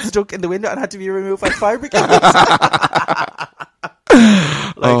 and she got stuck in the window and had to be removed by fire brigade.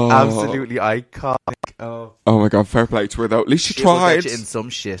 Like, absolutely iconic. Oh my God, fair play to her though. At least she will tried. get you in some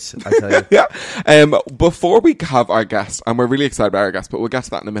shit, I tell you. Yeah. Before we have our guest, and we're really excited about our guest, but we'll get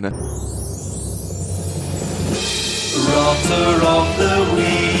to that in a minute. Rotter of the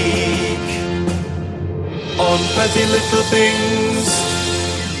week on Petty Little Things.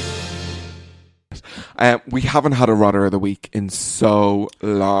 We haven't had a Rotter of the Week in so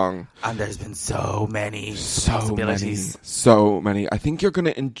long. And there's been so many possibilities. So many. I think you're going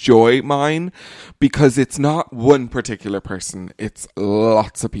to enjoy mine because it's not one particular person. It's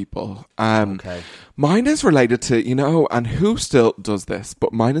lots of people. Okay. Mine is related to, and who still does this,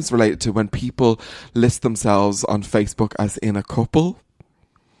 but mine is related to when people list themselves on Facebook as in a couple.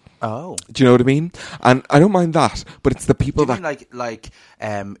 Oh. Do you know what I mean? And I don't mind that, but it's the people Do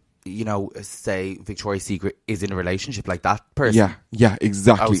you mean say Victoria's Secret is in a relationship, like that person? Yeah,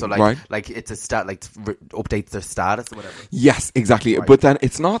 exactly. Oh, so right? like it's a updates their status or whatever. Yes, exactly. Right. But then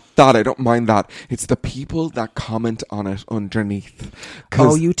it's not that, I don't mind that. It's the people that comment on it underneath.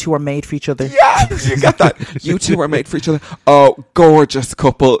 Oh, you two are made for each other. Yeah, you get that. You two are made for each other. Oh, gorgeous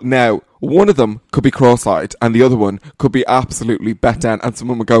couple. Now, one of them could be cross-eyed and the other one could be absolutely bet down, and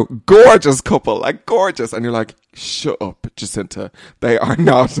someone would go, gorgeous couple, like gorgeous, and you're like, shut up, Jacinta, they are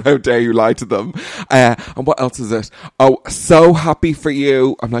not. How dare you lie to them. And what else is it? Oh, so happy for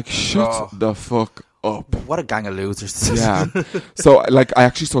you. I'm like, shut the fuck up. What a gang of losers. Yeah. So I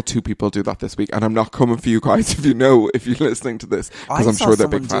actually saw two people do that this week, and I'm not coming for you guys if you're listening to this, because I'm sure they're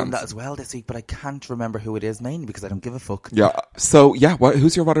big fans. I saw someone doing that as well this week, but I can't remember who it is, mainly because I don't give a fuck. Yeah. So yeah,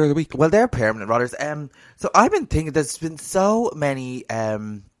 who's your Rotter of the Week? Well, they're permanent Rotters. So I've been thinking there's been so many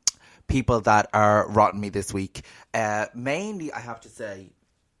people that are rotting me this week. Mainly, I have to say,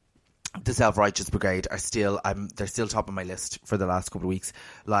 the Self-Righteous Brigade are they're still top of my list for the last couple of weeks.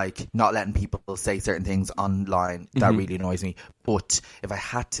 Like, not letting people say certain things online, that really annoys me. But if I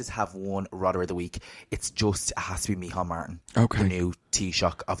had to have one Rotter of the Week, it has to be Micheál Martin. Okay. The new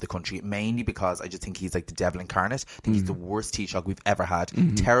Taoiseach of the country. Mainly because I just think he's like the devil incarnate. I think he's the worst Taoiseach we've ever had.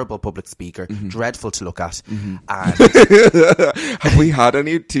 Terrible public speaker. Dreadful to look at. And have we had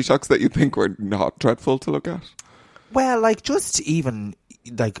any Taoiseachs that you think were not dreadful to look at? Well, like, just even...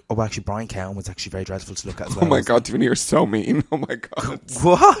 actually, Brian Cowan was actually very dreadful to look at as well. Oh my God, Tiffany, you're so mean. Oh my God.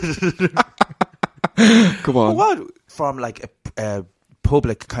 What? Come on. What? From like a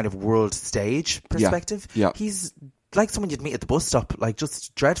public kind of world stage perspective, he's like someone you'd meet at the bus stop, like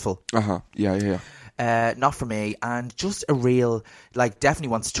just dreadful. Yeah. Not for me, and just a real, definitely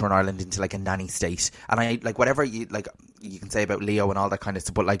wants to turn Ireland into like a nanny state. And I whatever you can say about Leo and all that kind of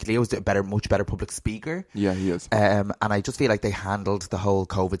stuff, but Leo's a much better public speaker. Yeah, he is. And I just feel like they handled the whole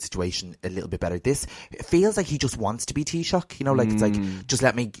COVID situation a little bit better. This feels like he just wants to be Taoiseach, it's like, just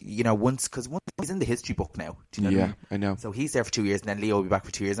let me, once he's in the history book now. Do you know what I mean? I know. So he's there for 2 years, and then Leo will be back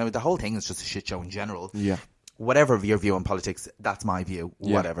for 2 years. Now the whole thing is just a shit show in general. Yeah. Whatever your view on politics, that's my view.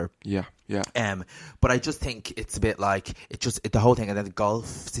 Whatever. Yeah. But I just think it's a bit like the whole thing, and then the golf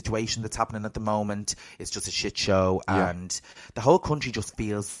situation that's happening at the moment is just a shit show, and the whole country just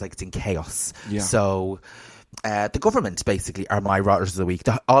feels like it's in chaos. Yeah. So the government basically are my Rotters of the Week.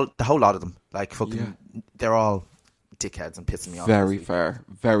 The whole lot of them, they're all dickheads and pissing me off. Very fair.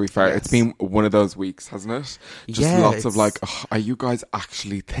 Yes. It's been one of those weeks, hasn't it? Just lots of are you guys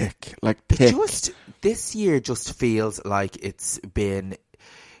actually thick? Thick. This year just feels like it's been,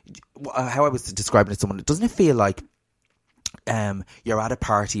 how I was describing it to someone, doesn't it feel like you're at a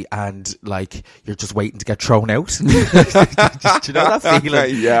party and you're just waiting to get thrown out? Do you know that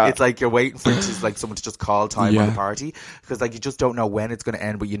feeling? Yeah. It's like you're waiting for someone to just call time on the party, because you just don't know when it's going to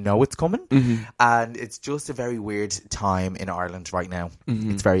end, but you know it's coming. And it's just a very weird time in Ireland right now.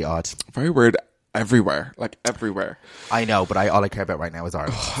 It's very odd. Very weird. Everywhere. I know, but all I care about right now is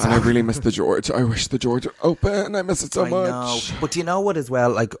Ireland. And I really miss the George. I wish the George would open. I miss it so much. Know. But do you know what as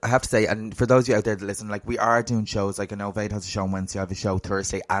well? I have to say, and for those of you out there that listen, we are doing shows. I know Vade has a show on Wednesday. I have a show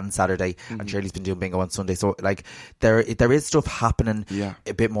Thursday and Saturday, and Shirley's been doing bingo on Sunday. So there is stuff happening.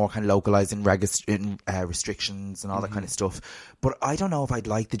 A bit more kind of localised in restrictions and all that kind of stuff. But I don't know if I'd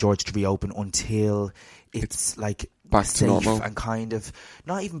like the George to reopen until it's back safe to normal, and kind of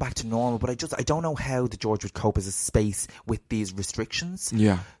not even back to normal, but I don't know how the George would cope as a space with these restrictions.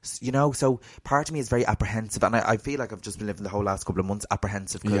 So part of me is very apprehensive, and I feel like I've just been living the whole last couple of months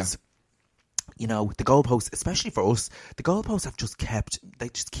apprehensive because the goalposts, especially for us, the goalposts have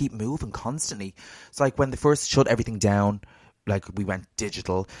just keep moving constantly. It's like when they first shut everything down, we went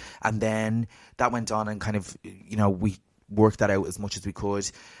digital, and then that went on, and kind of we work that out as much as we could,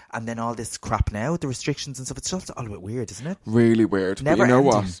 and then all this crap now, the restrictions and stuff, it's just all a bit weird, isn't it? Really weird. Never but you know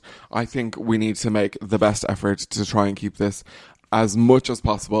ending. what? I think we need to make the best effort to try and keep this as much as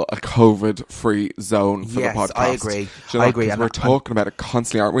possible a COVID-free zone for the Yes, podcast. I agree. Do you know, I agree. 'cause And we're talking about it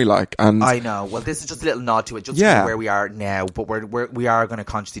constantly, aren't we? Like, and I know. Well, this is just a little nod to it, just Yeah. where we are now. But we are going to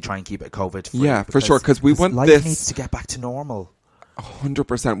consciously try and keep it COVID free. Yeah, for sure, 'cause we want life this- needs to get back to normal.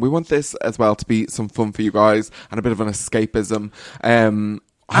 100%. We want this as well to be some fun for you guys and a bit of an escapism.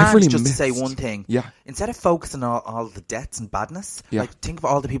 I've And really just missed. to say one thing, Yeah. instead of focusing on all the deaths and badness, Yeah. like think of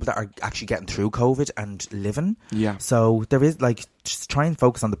all the people that are actually getting through COVID and living. Yeah. So there is like, just try and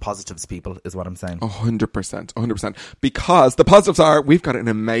focus on the positives, people, is what I'm saying. 100%, 100%. Because the positives are, we've got an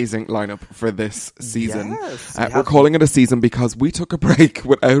amazing lineup for this season. Yes, we're have. calling it a season because we took a break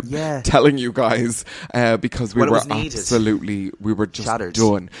without Yeah. telling you guys, because we Well, it were was needed. absolutely, we were just Shattered.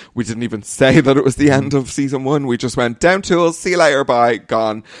 done. We didn't even say that it was the end of season 1. We just went, down tools, see you later, bye,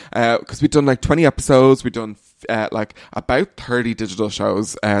 gone. Because we'd done like 20 episodes, we'd done like about 30 digital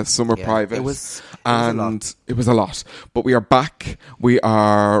shows. Some were Yeah, private. it was a lot. And it was a lot. But we are back. We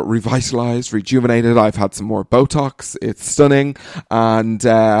are revitalized, rejuvenated. I've had some more Botox. It's stunning. And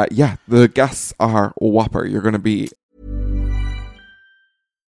yeah, the guests are whopper. You're going to be...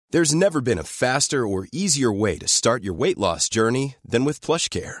 There's never been a faster or easier way to start your weight loss journey than with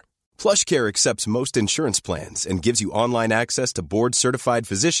PlushCare. PlushCare accepts most insurance plans and gives you online access to board-certified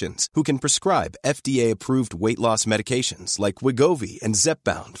physicians who can prescribe FDA-approved weight loss medications like Wegovy and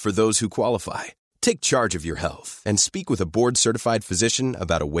Zepbound for those who qualify. Take charge of your health and speak with a board-certified physician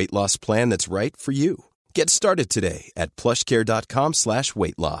about a weight loss plan that's right for you. Get started today at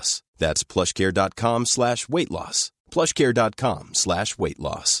plushcare.com/weightloss. That's plushcare.com/weightloss.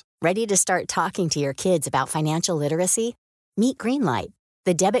 plushcare.com/weightloss. Ready to start talking to your kids about financial literacy? Meet Greenlight,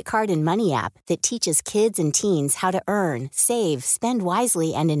 the debit card and money app that teaches kids and teens how to earn, save, spend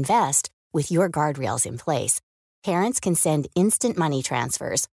wisely, and invest with your guardrails in place. Parents can send instant money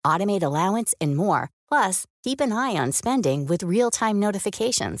transfers, automate allowance, and more. Plus, keep an eye on spending with real-time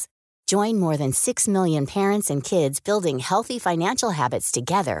notifications. Join more than 6 million parents and kids building healthy financial habits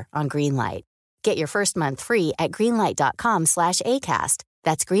together on Greenlight. Get your first month free at greenlight.com/ACAST.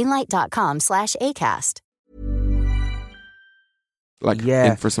 That's greenlight.com/ACAST. Like, Yeah.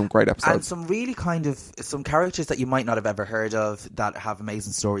 in for some great And episodes. some really kind of, some characters that you might not have ever heard of that have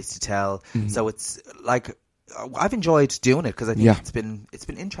amazing stories to tell. So it's like, I've enjoyed doing it because I think Yeah. it's been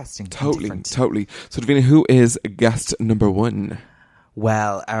interesting. and Totally, different. totally. So, Davina, who is guest number 1?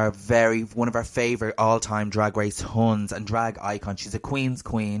 Well, one of our favourite all-time Drag Race huns and drag icon. She's a queen's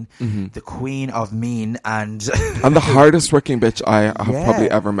queen, the queen of mean, and And the hardest working bitch I have Yeah.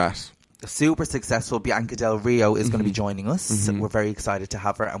 probably ever met. super successful Bianca Del Rio is going to be joining us. We're very excited to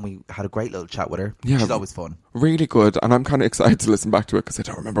have her, and we had a great little chat with her. Yeah. She's always fun. Really good. And I'm kind of excited to listen back to it because I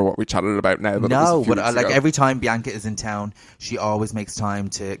don't remember what we chatted about now. But it was a No, few but weeks like ago. every time Bianca is in town, she always makes time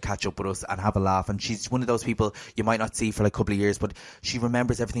to catch up with us and have a laugh. And she's one of those people you might not see for like a couple of years, but she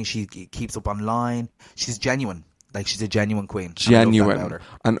remembers everything. She keeps up online. She's genuine. Like, she's a genuine queen. And I love that about Genuine. her.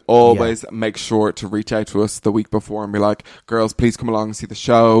 And always make sure to reach out to us the week before and be like, girls, please come along and see the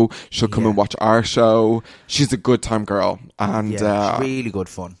show. She'll come and watch our show. She's a good time girl. And Yeah, she's really good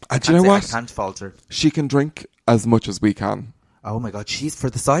fun. and do you know what? I can't fault her. She can drink as much as we can. Oh my god, she's for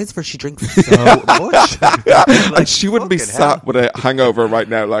the size of her, she drinks so much. And she wouldn't be fucking sat hell. with a hangover right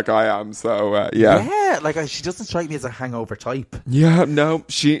now like I am. So, yeah. Yeah, like she doesn't strike me as a hangover type. Yeah, no,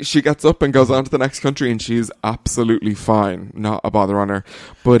 she gets up and goes on to the next country and she's absolutely fine. Not a bother on her.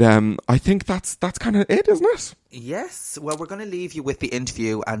 But I think that's kind of it, isn't it? Yes, well, we're going to leave you with the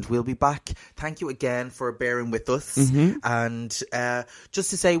interview and we'll be back. Thank you again for bearing with us. And just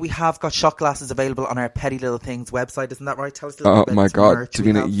to say, we have got shot glasses available on our Petty Little Things website. Isn't that right? Tell us a little Oh bit my about some god, merch we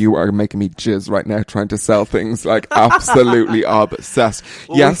Davina, have. you are making me jizz right now trying to sell things like absolutely obsessed.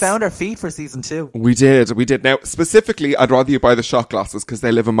 Well, yes, we found our feed for season 2. we did. Now, specifically, I'd rather you buy the shot glasses because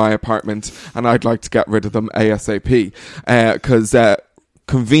they live in my apartment and I'd like to get rid of them ASAP. Because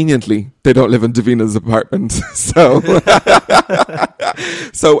conveniently, they don't live in Davina's apartment. So,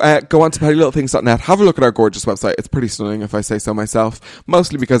 go on to pettylittlethings.net. Have a look at our gorgeous website. It's pretty stunning, if I say so myself.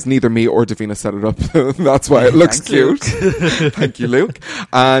 Mostly because neither me or Davina set it up. That's why it looks Thanks, cute. Thank you, Luke.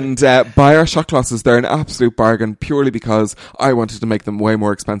 And buy our shot glasses. They're an absolute bargain purely because I wanted to make them way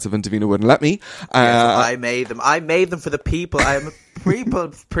more expensive and Davina wouldn't let me. I made them. I made them for the people. I am a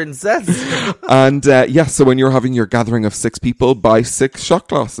people princess. And so when you're having your gathering of 6 people, buy 6 shot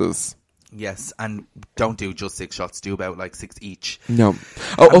glasses. Yes, and don't do just 6 shots. Do about like 6 each. No.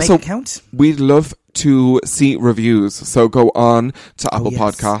 And Also, make it count. we'd love to see reviews. So go on to Apple yes.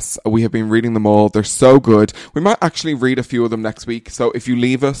 Podcasts. We have been reading them all. They're so good. We might actually read a few of them next week. So if you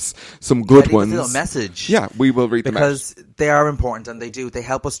leave us some good leave us ones, a little message. yeah, we will read them out. Because they are important and they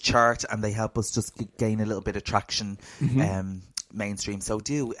help us chart and they help us just gain a little bit of traction. mainstream. So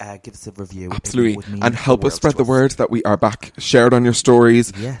do give us a review. Absolutely. And help us spread the word that we are back. Share it on your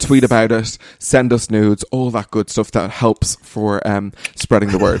stories, tweet about it, send us nudes, all that good stuff that helps for spreading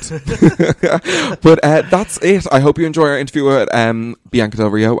the word. But that's it. I hope you enjoy our interview with Bianca Del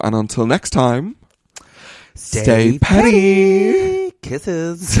Rio, and until next time, stay petty.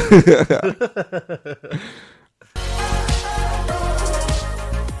 Kisses.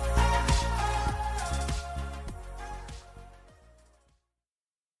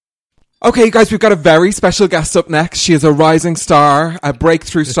 Okay, you guys, we've got a very special guest up next. She is a rising star, a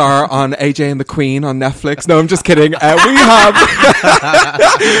breakthrough star on AJ and the Queen on Netflix. No, I'm just kidding. We have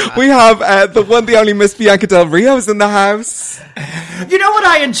the one, the only Miss Bianca Del Rio is in the house. You know what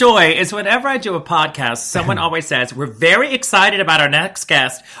I enjoy is whenever I do a podcast, someone always says, we're very excited about our next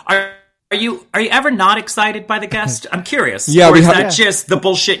guest. Are you ever not excited by the guest? I'm curious. Yeah, or is that just the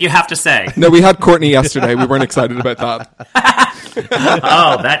bullshit you have to say? No, we had Courtney yesterday. We weren't excited about that.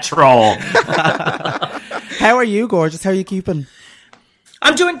 Oh, that troll. How are you, gorgeous? How are you keeping?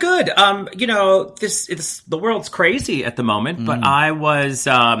 I'm doing good. You know, the world's crazy at the moment, but I was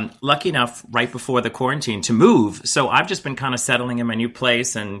lucky enough right before the quarantine to move. So I've just been kind of settling in my new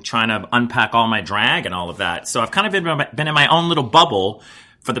place and trying to unpack all my drag and all of that. So I've kind of been in my own little bubble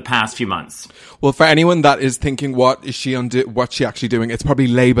for the past few months. Well, for anyone that is thinking, what's she actually doing? It's probably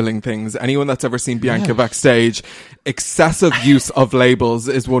labeling things. Anyone that's ever seen Bianca backstage, excessive use of labels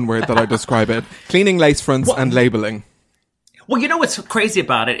is one word that I describe it. Cleaning lace fronts and labeling. Well, you know what's crazy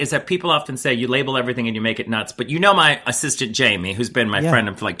about it is that people often say you label everything and you make it nuts. But you know my assistant, Jamie, who's been my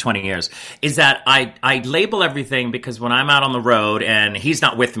friend for like 20 years, is that I label everything because when I'm out on the road and he's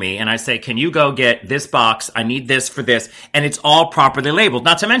not with me and I say, can you go get this box? I need this for this. And it's all properly labeled.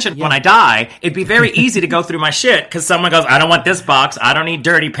 Not to mention, when I die, it'd be very easy to go through my shit because someone goes, I don't want this box. I don't need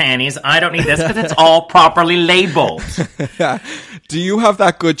dirty panties. I don't need this because it's all properly labeled. Do you have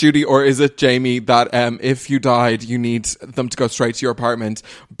that good, Judy, or is it Jamie that if you died, you need them to go straight to your apartment,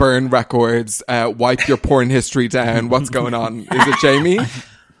 burn records, wipe your porn history down? What's going on? Is it Jamie?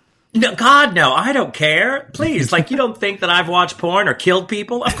 No, God, no. I don't care. Please, like, you don't think that I've watched porn or killed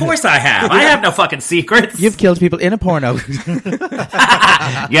people? Of course I have. I have no fucking secrets. You've killed people in a porno.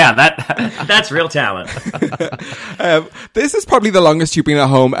 Yeah, that's real talent. This is probably the longest you've been at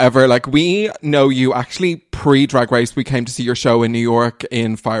home ever. Like, we know you actually pre-Drag Race. We came to see your show in New York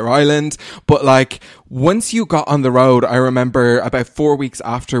in Fire Island. But, like, once you got on the road, I remember about 4 weeks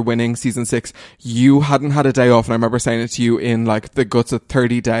after winning season 6, you hadn't had a day off. And I remember saying it to you in, like, the guts of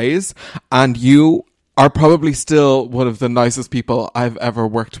 30 days. And you are probably still one of the nicest people I've ever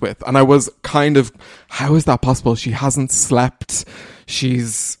worked with. And I was kind of, how is that possible? She hasn't slept.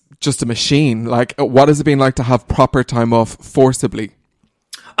 She's just a machine. Like, what has it been like to have proper time off forcibly?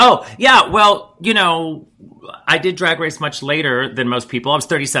 Oh, yeah. Well, you know, I did Drag Race much later than most people. I was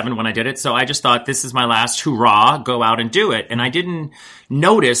 37 when I did it. So I just thought, this is my last hurrah, go out and do it. And I didn't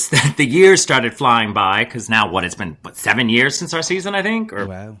notice that the years started flying by because now it's been 7 years since our season, I think? Or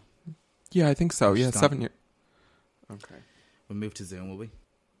wow. Yeah, I think so. Yeah, 7 years. Okay. We'll move to Zoom, will we? Are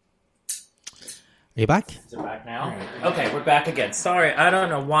you back? Is it back now? Okay, we're back again. Sorry, I don't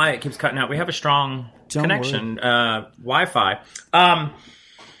know why it keeps cutting out. We have a strong connection. Wi-Fi.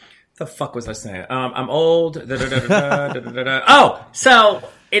 The fuck was I saying? I'm old. Oh, so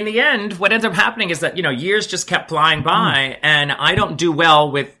in the end, what ends up happening is that, you know, years just kept flying by, and I don't do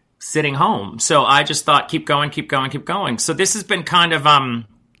well with sitting home. So I just thought, keep going, keep going, keep going. So this has been kind of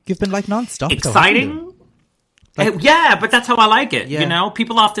you've been like nonstop, exciting. Yeah, but that's how I like it. You know,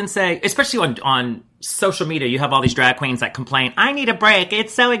 people often say, especially on social media, you have all these drag queens that complain, I need a break.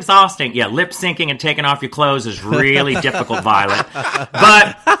 It's so exhausting. Yeah, lip syncing and taking off your clothes is really difficult, Violet.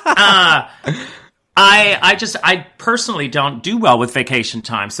 But I personally don't do well with vacation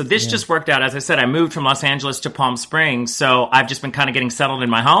time. So this just worked out. As I said, I moved from Los Angeles to Palm Springs. So I've just been kind of getting settled in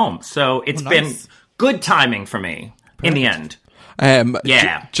my home. So it's been good timing for me in the end.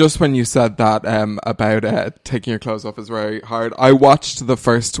 Just when you said that about taking your clothes off is very hard. I watched the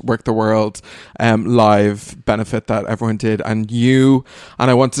first Work the World live benefit that everyone did, and you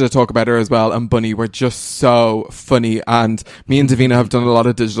and I wanted to talk about her as well, and Bunny were just so funny. And me and Davina have done a lot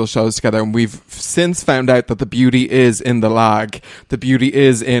of digital shows together, and we've since found out that the beauty is in the lag. The beauty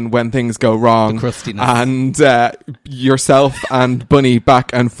is in when things go wrong. The crustiness. And yourself and Bunny back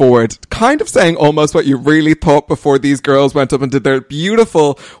and forward, kind of saying almost what you really thought before these girls went up and did their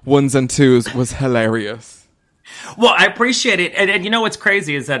beautiful ones and twos, was hilarious. Well, I appreciate it. And you know what's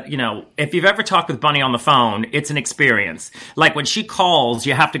crazy is that, you know, if you've ever talked with Bunny on the phone, it's an experience. Like when she calls,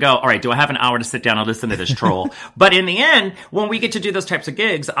 you have to go, all right, do I have an hour to sit down and listen to this troll? But in the end, when we get to do those types of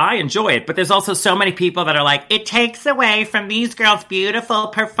gigs, I enjoy it. But there's also so many people that are like, it takes away from these girls' beautiful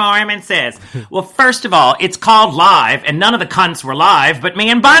performances. Well, first of all, it's called live, and none of the cunts were live but me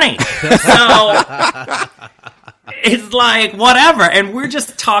and Bunny. So it's like, whatever. And we're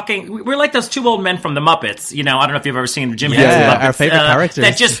just talking. We're like those two old men from the Muppets. You know, I don't know if you've ever seen the Jim Henson Muppets. Our favorite characters.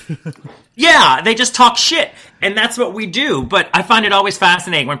 That just, they just talk shit. And that's what we do. But I find it always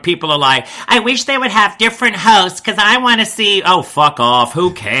fascinating when people are like, I wish they would have different hosts because I want to see, oh, fuck off.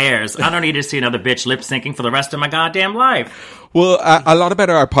 Who cares? I don't need to see another bitch lip syncing for the rest of my goddamn life. Well, a lot about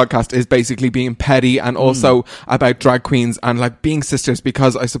our podcast is basically being petty and also about drag queens and like being sisters,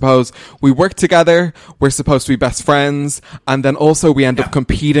 because I suppose we work together, we're supposed to be best friends, and then also we end up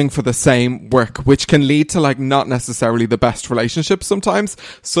competing for the same work, which can lead to like not necessarily the best relationships sometimes,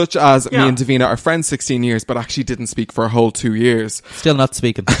 such as me and Davina are friends 16 years, but actually didn't speak for a whole 2 years. Still not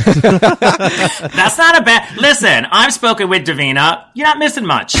speaking. That's not a bad... Listen, I've spoken with Davina. You're not missing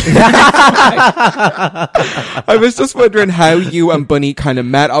much. I was just wondering how you and Bunny kind of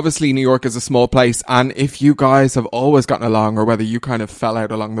met. Obviously, New York is a small place, and if you guys have always gotten along or whether you kind of fell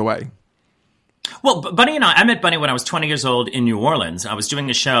out along the way. Well, Bunny and I met Bunny when I was 20 years old in New Orleans. I was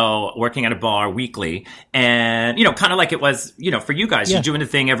doing a show, working at a bar weekly, and, you know, kind of like it was, you know, for you guys. You're doing the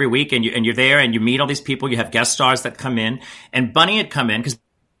thing every week, and you're there, and you meet all these people. You have guest stars that come in, and Bunny had come in, because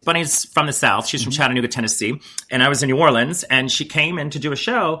Bunny's from the South. She's from Chattanooga, Tennessee. And I was in New Orleans, and she came in to do a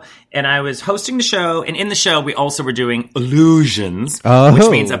show, and I was hosting the show. And in the show, we also were doing illusions, which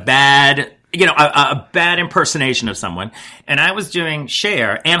means a bad impersonation of someone. And I was doing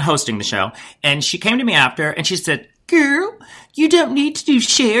Cher and hosting the show. And she came to me after, and she said, girl, you don't need to do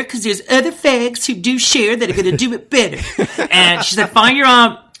Cher because there's other fags who do Cher that are going to do it better. And she said, find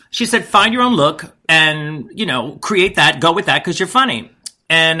your own look and, you know, create that, go with that because you're funny.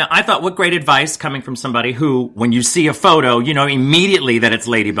 And I thought, what great advice coming from somebody who, when you see a photo, you know immediately that it's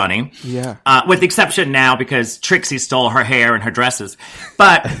Lady Bunny. Yeah. With the exception now because Trixie stole her hair and her dresses.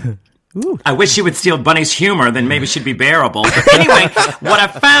 But I wish she would steal Bunny's humor, then maybe she'd be bearable. But anyway, what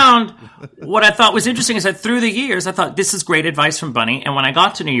I thought was interesting is that through the years, I thought, this is great advice from Bunny. And when I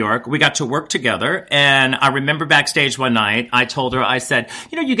got to New York, we got to work together. And I remember backstage one night, I told her, I said,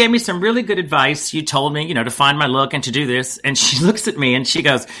 you know, you gave me some really good advice. You told me, you know, to find my look and to do this. And she looks at me and she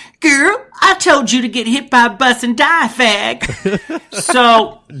goes, girl, I told you to get hit by a bus and die, fag.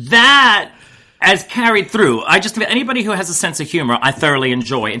 So that... as carried through. Anybody who has a sense of humor, I thoroughly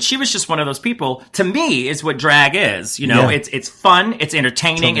enjoy. And she was just one of those people, to me, is what drag is. You know, it's fun, it's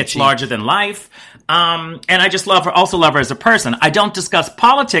entertaining, it's larger than life. And I just love her as a person. I don't discuss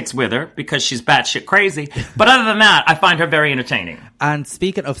politics with her because she's batshit crazy. But other than that, I find her very entertaining. And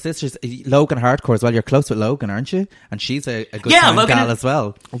speaking of sisters, Logan Hardcore as well. You're close with Logan, aren't you? And she's a good time Logan gal as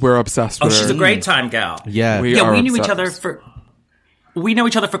well. We're obsessed with her. Oh, she's a great time gal. Yeah. We knew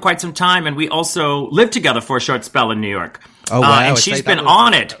each other for quite some time, and we also lived together for a short spell in New York. Oh, wow. And she's been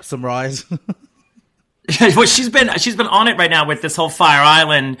on it. Some rise. Well, she's been on it right now with this whole Fire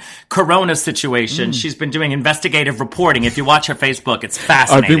Island Corona situation. She's been doing investigative reporting. If you watch her Facebook, it's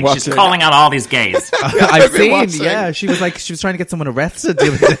fascinating. She's calling out all these gays. I've seen, she was trying to get someone arrested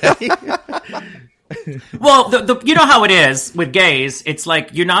the other day. Well, you know how it is with gays. It's like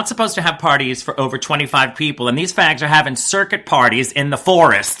you're not supposed to have parties for over 25 people, and these fags are having circuit parties in the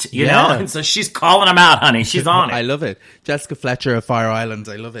forest, you know? And so she's calling them out, honey. She's on it. I love it. Jessica Fletcher of Fire Island.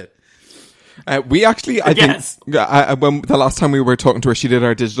 I love it. We actually, I think, when the last time we were talking to her, she did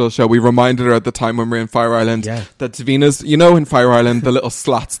our digital show. We reminded her at the time when we were in Fire Island that Davina's, you know, in Fire Island, the little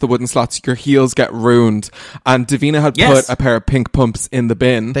slats, the wooden slats, your heels get ruined. And Davina had put a pair of pink pumps in the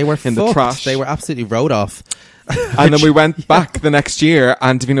bin. They were in the trash. They were absolutely rode off. And then we went back the next year,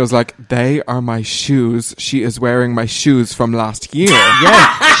 and Davina was like, they are my shoes. She is wearing my shoes from last year.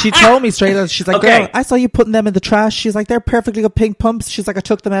 Yeah. She told me straight out, she's like, girl, I saw you putting them in the trash. She's like, they're perfectly good pink pumps. She's like, I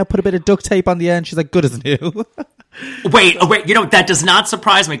took them out, put a bit of duct tape on the end. She's like, good as new. Wait, you know, that does not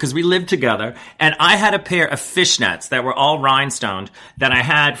surprise me because we lived together, and I had a pair of fishnets that were all rhinestoned that I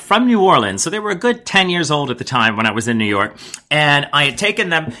had from New Orleans. So they were a good 10 years old at the time when I was in New York, and I had taken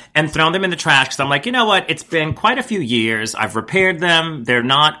them and thrown them in the trash because I'm like, you know what, it's been quite a few years. I've repaired them. They're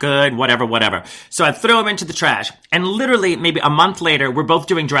not good, whatever. So I threw them into the trash, and literally maybe a month later, we're both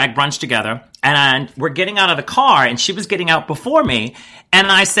doing drag brunch together, and we're getting out of the car, and she was getting out before me, and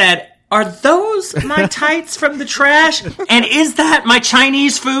I said, are those my tights from the trash? And is that my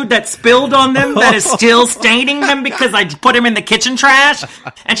Chinese food that spilled on them that is still staining them because I put them in the kitchen trash?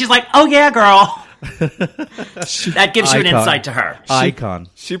 And she's like, oh yeah, girl. That gives you an insight to her. Icon.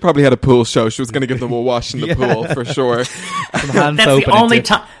 She probably had a pool show. She was going to give them a wash in the pool for sure. That's the only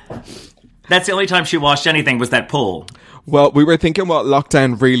time. That's the only time she washed anything was that pool. Well, we were thinking what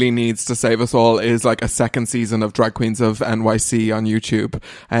lockdown really needs to save us all is like a second season of Drag Queens of NYC on YouTube.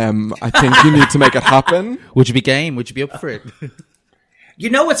 I think you need to make it happen. Would you be game? Would you be up for it? You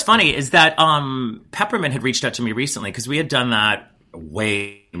know what's funny is that Peppermint had reached out to me recently because we had done that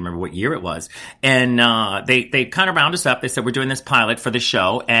I remember what year it was. And they kind of round us up. They said, we're doing this pilot for the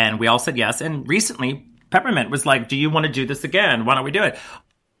show. And we all said yes. And recently, Peppermint was like, do you want to do this again? Why don't we do it?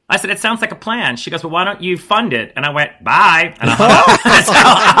 I said, it sounds like a plan. She goes, well, why don't you fund it? And I went, bye. And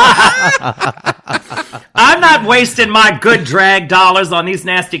I'm not wasting my good drag dollars on these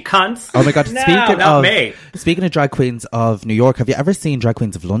nasty cunts. Oh my God. No, speaking of Drag Queens of New York, have you ever seen Drag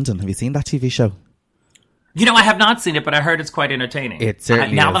Queens of London? Have you seen that TV show? You know, I have not seen it, but I heard it's quite entertaining. It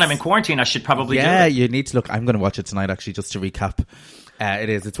certainly Now is. that I'm in quarantine, I should probably do it. Yeah, you need to look. I'm going to watch it tonight, actually, just to recap. It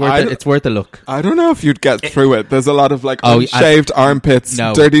is. It's worth a look. I don't know if you'd get through it. There's a lot of like unshaved armpits,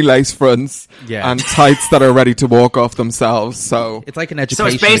 dirty lace fronts, and tights that are ready to walk off themselves. So it's like an education.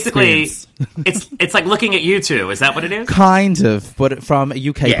 So it's basically experience. it's like looking at you two. Is that what it is? Kind of, but from a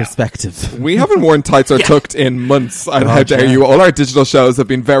UK perspective. We haven't worn tights or tucked in months. How dare you? All our digital shows have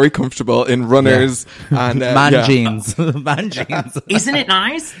been very comfortable in runners and man jeans. Man jeans. Isn't it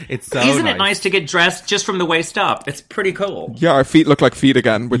nice? It's so Isn't it nice to get dressed just from the waist up? It's pretty cool. Yeah, our feet look like feet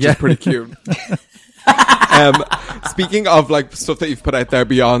again, which is pretty cute. Speaking of like stuff that you've put out there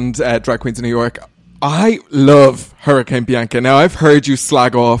beyond Drag Queens in New York, I love Hurricane Bianca. Now, I've heard you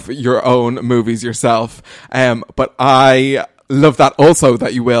slag off your own movies yourself, but I love that also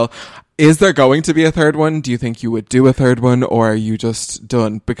that you will. Is there going to be a third one? Do you think you would do a third one, or are you just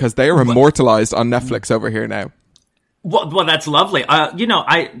done? Because they are immortalized on Netflix over here now. Well, that's lovely.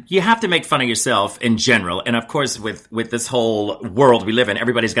 You have to make fun of yourself in general. And of course, with this whole world we live in,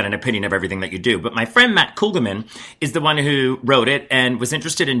 everybody's got an opinion of everything that you do. But my friend Matt Kugelman is the one who wrote it and was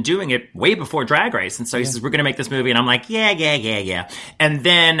interested in doing it way before Drag Race. And so he says, we're going to make this movie. And I'm like, yeah. And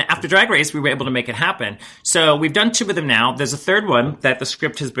then after Drag Race, we were able to make it happen. So we've done 2 of them now. There's a third one that the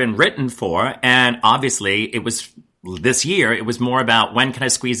script has been written for. And obviously it was this year, it was more about when can I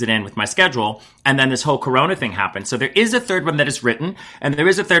squeeze it in with my schedule, and then this whole Corona thing happened. So there is a third one that is written, and there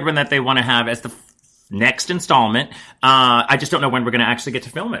is a third one that they want to have as the next installment. I just don't know when we're going to actually get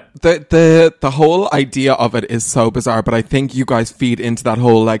to film it. The whole idea of it is so bizarre, but I think you guys feed into that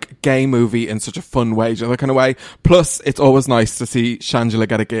whole like gay movie in such a fun way, the kind of way. Plus, it's always nice to see Shangela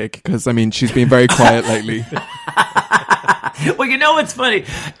get a gig because I mean she's been very quiet lately. Well, you know what's funny?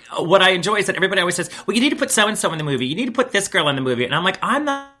 What I enjoy is that everybody always says, well, you need to put so-and-so in the movie. You need to put this girl in the movie. And I'm like, I'm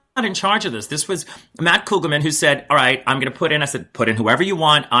not in charge of this. This was Matt Kugelman who said, all right, I'm going to put in. I said, put in whoever you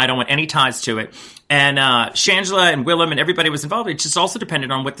want. I don't want any ties to it. And Shangela and Willem and everybody was involved. It just also depended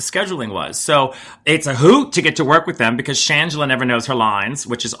on what the scheduling was. So it's a hoot to get to work with them because Shangela never knows her lines,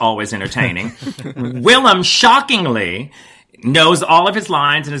 which is always entertaining. Willem, shockingly, knows all of his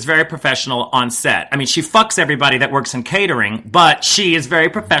lines and is very professional on set. I mean, she fucks everybody that works in catering, but she is very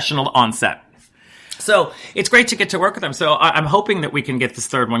professional on set. So it's great to get to work with them. So I'm hoping that we can get this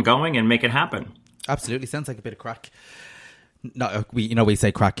third one going and make it happen. Absolutely. Sounds like a bit of crack. No, we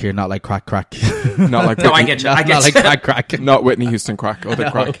say crack here, not like crack. Not like no, I get you. Not like crack. Not Whitney Houston crack. Other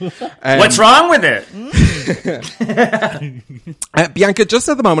crack. What's wrong with it? Bianca, just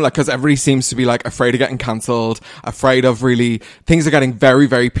at the moment, like, because everybody seems to be like afraid of getting cancelled, afraid of really things are getting very,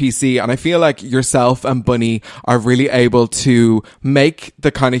 very PC, and I feel like yourself and Bunny are really able to make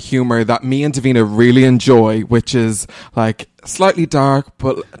the kind of humor that me and Davina really enjoy, which is like slightly dark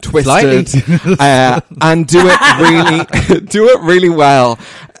but twisted, and do it really well.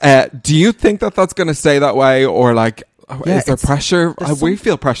 Do you think that that's going to stay that way, or like is there pressure? We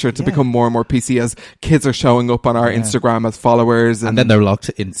feel pressure to become more and more PC as kids are showing up on our Instagram as followers, and then they're locked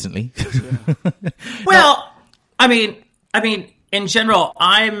instantly. Well, I mean, in general,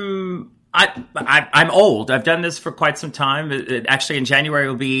 I'm old. I've done this for quite some time. Actually, in January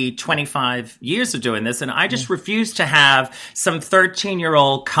will be 25 years of doing this, and I just refuse to have some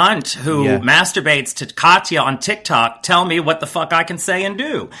 13-year-old cunt who masturbates to Katya on TikTok tell me what the fuck I can say and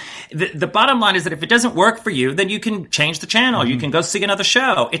do. The bottom line is that if it doesn't work for you, then you can change the channel. You can go see another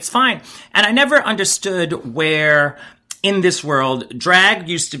show. It's fine. And I never understood where in this world drag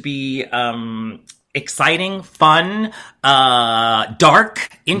used to be exciting, fun,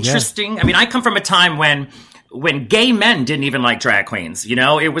 dark, interesting. I mean, I come from a time when gay men didn't even like drag queens. You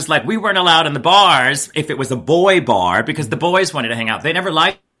know, it was like we weren't allowed in the bars if it was a boy bar because the boys wanted to hang out. They never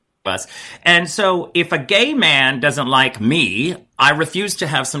liked us. And so if a gay man doesn't like me, I refuse to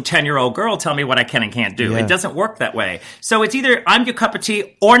have some 10-year-old girl tell me what I can and can't do. Yeah. It doesn't work that way. So it's either I'm your cup of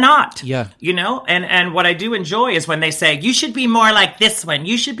tea or not. Yeah. You know? And what I do enjoy is when they say, you should be more like this one.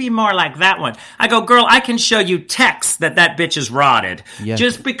 You should be more like that one. I go, girl, I can show you texts that bitch is rotted. Yeah.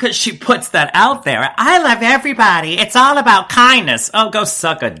 Just because she puts that out there. I love everybody. It's all about kindness. Oh, go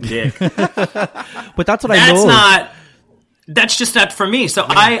suck a dick. But that's what I love. That's just not for me. So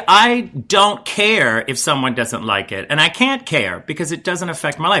I don't care if someone doesn't like it. And I can't care because it doesn't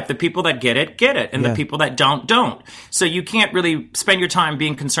affect my life. The people that get it, get it. And the people that don't. So you can't really spend your time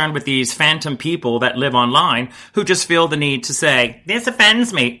being concerned with these phantom people that live online who just feel the need to say, this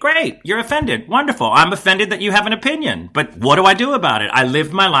offends me. Great. You're offended. Wonderful. I'm offended that you have an opinion. But what do I do about it? I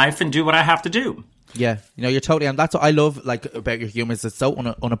live my life and do what I have to do. Yeah, you know, you're totally, and that's what I love, like, about your humour is it's so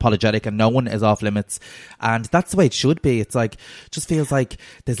unapologetic and no one is off limits, and that's the way it should be. It's like, just feels like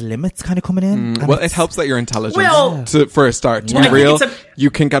there's limits kind of coming in. Well, it helps that you're intelligent Well, for a start. To be real, you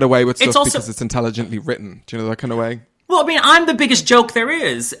can get away with stuff because it's intelligently written. Do you know that kind of way? Well, I mean, I'm the biggest joke there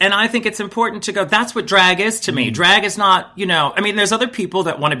is. And I think it's important to go, that's what drag is to me. Drag is not, you know, I mean, there's other people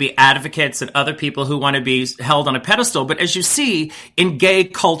that want to be advocates and other people who want to be held on a pedestal. But as you see, in gay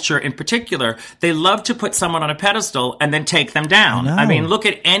culture in particular, they love to put someone on a pedestal and then take them down. I mean, look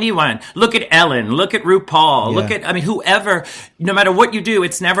at anyone. Look at Ellen. Look at RuPaul. Look at, I mean, whoever, no matter what you do,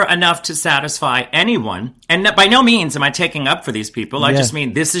 it's never enough to satisfy anyone. And by no means am I taking up for these people. I just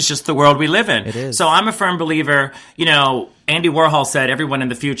mean, this is just the world we live in. It is. So I'm a firm believer, you know, Andy Warhol said everyone in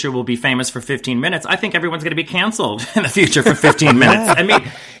the future will be famous for 15 minutes. I think everyone's going to be canceled in the future for 15 minutes.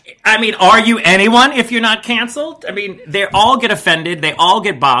 I mean, are you anyone if you're not canceled? I mean, they all get offended. They all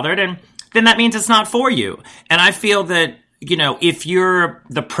get bothered. And then that means it's not for you. And I feel that, you know, if you're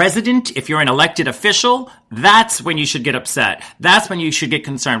the president, if you're an elected official, that's when you should get upset. That's when you should get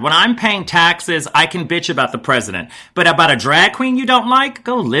concerned. When I'm paying taxes, I can bitch about the president. But about a drag queen you don't like,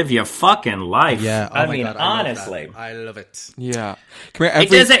 go live your fucking life. Yeah, I mean, honestly. I love it. Yeah.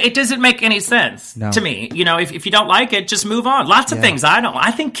 It doesn't make any sense to me. You know, if you don't like it, just move on. Lots of things I don't.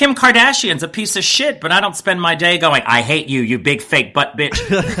 I think Kim Kardashian's a piece of shit, but I don't spend my day going, I hate you, you big fake butt bitch.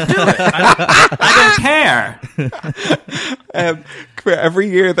 Do it. I don't care. Every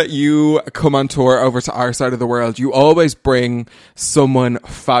year that you come on tour over to our side of the world, you always bring someone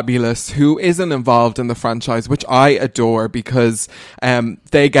fabulous who isn't involved in the franchise, which I adore because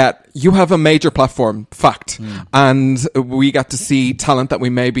you have a major platform, fact, and we get to see talent that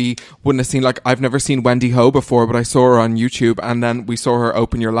we maybe wouldn't have seen. Like, I've never seen Wendy Ho before, but I saw her on YouTube, and then we saw her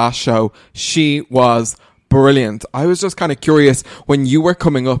open your last show. She was brilliant. I was just kind of curious, when you were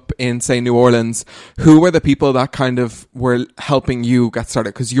coming up in, say, New Orleans, who were the people that kind of were helping you get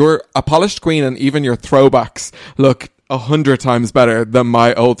started? Because you're a polished queen and even your throwbacks look 100 times better than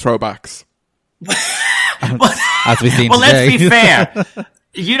my old throwbacks. As we've seen today. Let's be fair.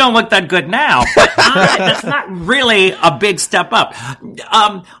 You don't look that good now, but that's not really a big step up.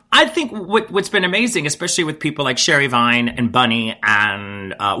 I think what's been amazing, especially with people like Sherry Vine and Bunny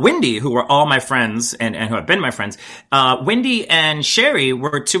and Wendy, who were all my friends and who have been my friends. Wendy and Sherry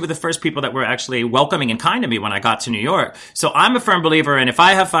were two of the first people that were actually welcoming and kind to me when I got to New York. So I'm a firm believer in, if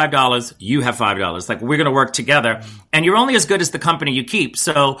I have $5, you have $5. Like, we're going to work together. And you're only as good as the company you keep.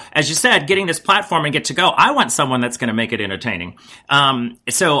 So, as you said, getting this platform and get to go, I want someone that's going to make it entertaining.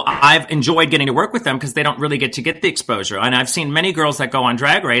 So I've enjoyed getting to work with them because they don't really get the exposure. And I've seen many girls that go on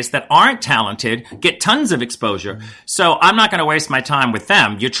Drag Race that aren't talented get tons of exposure. So I'm not going to waste my time with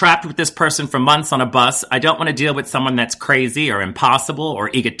them. You're trapped with this person for months on a bus. I don't want to deal with someone that's crazy or impossible or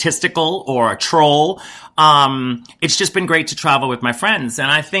egotistical or a troll. It's just been great to travel with my friends.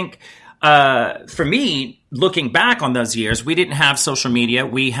 And I think for me, looking back on those years, we didn't have social media.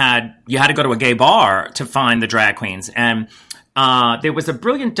 You had to go to a gay bar to find the drag queens. And there was a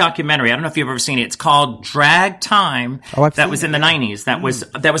brilliant documentary. I don't know if you've ever seen it. It's called Drag Time. That was in the 90s. That was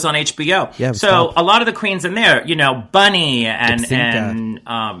on HBO. Yeah, so a lot of the queens in there, you know, Bunny and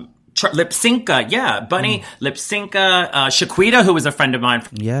Lip-Synca, Bunny, Lip-Synca, Shaquita, who was a friend of mine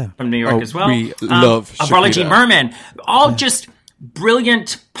from New York as well. We love Shaquita. Barla Jean Merman. All just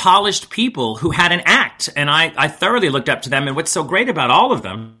brilliant, polished people who had an act. And I thoroughly looked up to them. And what's so great about all of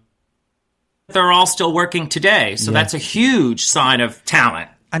them, they're all still working today. So that's a huge sign of talent.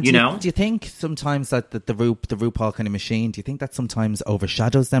 And you know? Do you think sometimes that the RuPaul kind of machine, do you think that sometimes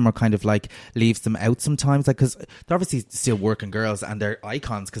overshadows them or kind of like leaves them out sometimes? Like, because they're obviously still working girls and they're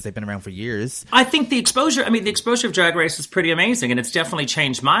icons because they've been around for years. I think the exposure of Drag Race is pretty amazing, and it's definitely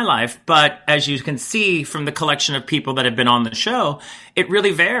changed my life. But as you can see from the collection of people that have been on the show, it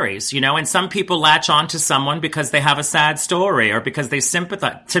really varies, you know, and some people latch on to someone because they have a sad story or because they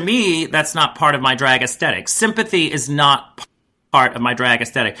sympathize. To me, that's not part of my drag aesthetic. Sympathy is not part of my drag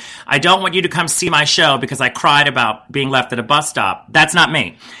aesthetic. I don't want you to come see my show because I cried about being left at a bus stop. That's not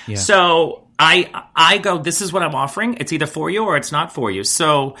me. Yeah. So I go, this is what I'm offering. It's either for you or it's not for you.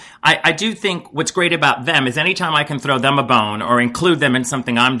 So I do think what's great about them is anytime I can throw them a bone or include them in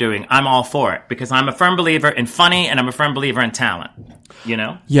something I'm doing, I'm all for it because I'm a firm believer in funny and I'm a firm believer in talent. You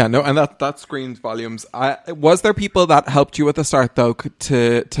know? Yeah, no, and that screams volumes. Was there people that helped you at the start, though,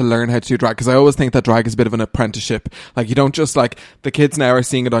 to learn how to do drag? Because I always think that drag is a bit of an apprenticeship. Like, you don't just, like, the kids now are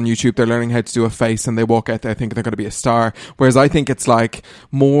seeing it on YouTube, they're learning how to do a face, and they walk out there thinking they're going to be a star. Whereas I think it's, like,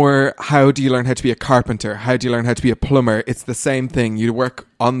 more, how do you learn how to be a carpenter? How do you learn how to be a plumber? It's the same thing. You work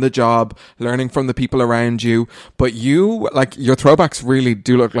on the job, learning from the people around you. But you, like, your throwbacks really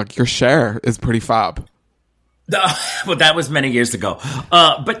do look like your Cher is pretty fab. Well, that was many years ago.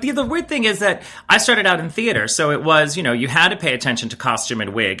 But the weird thing is that I started out in theater. So it was, you know, you had to pay attention to costume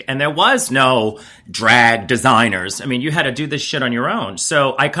and wig. And there was no drag designers. I mean, you had to do this shit on your own.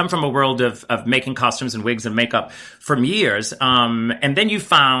 So I come from a world of making costumes and wigs and makeup for years. And then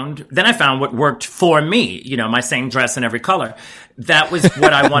I found what worked for me, you know, my same dress in every color. That was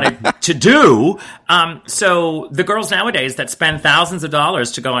what I wanted to do. So the girls nowadays that spend thousands of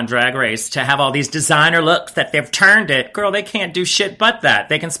dollars to go on Drag Race to have all these designer looks that they've turned it, girl, they can't do shit but that.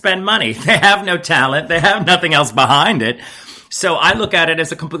 They can spend money. They have no talent. They have nothing else behind it. So I look at it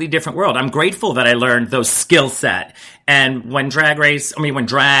as a completely different world. I'm grateful that I learned those skill set. And when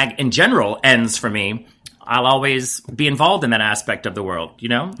drag in general ends for me, I'll always be involved in that aspect of the world, you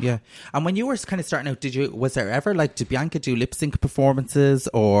know? Yeah. And when you were kind of starting out, was there ever, like, did Bianca do lip sync performances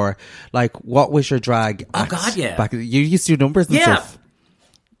or, like, what was your drag act? Oh, God, yeah. You used to do numbers and stuff.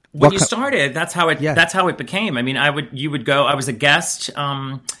 When you started, that's how it became. I mean, you would go, I was a guest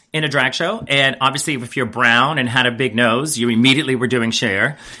in a drag show, and obviously if you're brown and had a big nose, you immediately were doing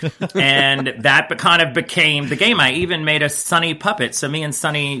Cher. And that kind of became the game. I even made a Sunny puppet. So me and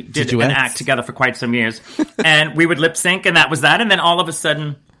Sunny did an act together for quite some years. And we would lip sync, and that was that. And then all of a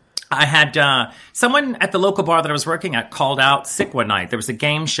sudden, I had someone at the local bar that I was working at called out sick one night. There was a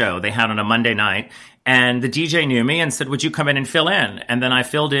game show they had on a Monday night. And the DJ knew me and said, would you come in and fill in? And then I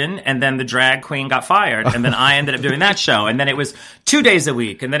filled in, and then the drag queen got fired. And then I ended up doing that show. And then it was 2 days a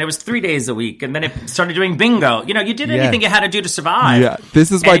week. And then it was 3 days a week. And then it started doing bingo. You know, you did anything you had to do to survive. Yeah,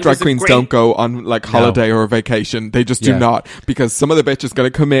 this is why drag queens don't go on, like, holiday or vacation. They just do not. Because some of the bitch is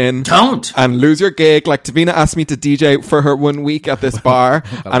going to come in and lose your gig. Like, Davina asked me to DJ for her 1 week at this bar.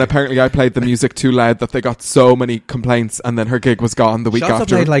 And apparently I played the music too loud that they got so many complaints. And then her gig was gone the week after. She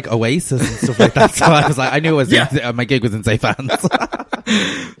also played, like, Oasis and stuff like that. So I was like, I knew it was my gig was in safe hands.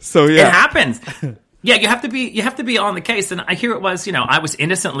 So yeah, it happens. Yeah, you have to be on the case. And I hear it was, you know, I was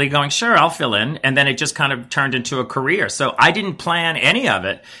innocently going, sure, I'll fill in, and then it just kind of turned into a career. So I didn't plan any of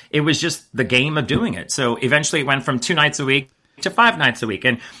it. It was just the game of doing it. So eventually it went from 2 nights a week to 5 nights a week.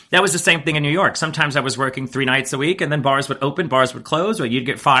 And that was the same thing in New York. Sometimes I was working 3 nights a week, and then bars would open, bars would close, or you'd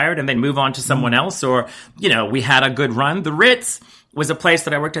get fired and then move on to someone else. Or, you know, we had a good run. The Ritz was a place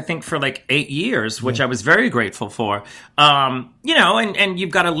that I worked, I think, for like 8 years, which I was very grateful for. You know, and you've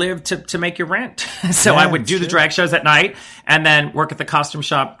got to live to make your rent. So I would do the drag shows at night and then work at the costume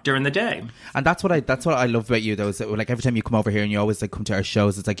shop during the day. And that's what I love about you, though, is that, like, every time you come over here and you always, like, come to our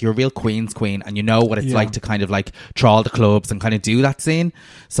shows, it's like you're a real queen's queen, and you know what it's like to kind of, like, trawl the clubs and kind of do that scene.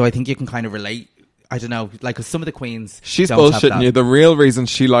 So I think you can kind of relate. I don't know, like, 'cause some of the queens she's bullshitting you. The real reason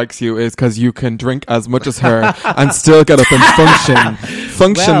she likes you is because you can drink as much as her and still get up and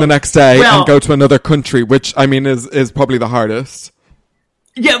function the next day and go to another country, which, I mean, is probably the hardest.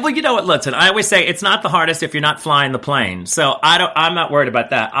 Yeah, well, you know what, listen, I always say it's not the hardest if you're not flying the plane. So I'm not worried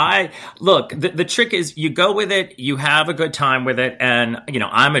about that. Look, the trick is you go with it, you have a good time with it. And, you know,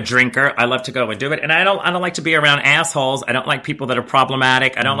 I'm a drinker. I love to go and do it. And I don't like to be around assholes. I don't like people that are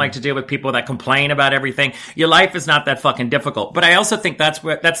problematic. I don't like to deal with people that complain about everything. Your life is not that fucking difficult. But I also think that's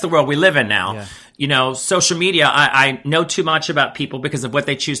the world we live in now. Yeah. You know, social media, I know too much about people because of what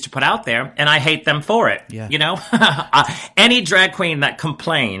they choose to put out there, and I hate them for it. Yeah. You know, any drag queen that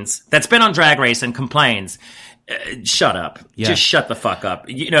complains, that's been on Drag Race and complains, shut up. Yeah. Just shut the fuck up.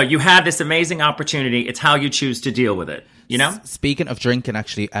 You know, you had this amazing opportunity. It's how you choose to deal with it. You know? Speaking of drinking,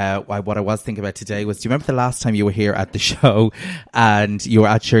 actually, what I was thinking about today was, do you remember the last time you were here at the show and you were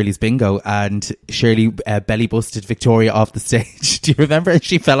at Shirley's bingo and Shirley belly busted Victoria off the stage? Do you remember?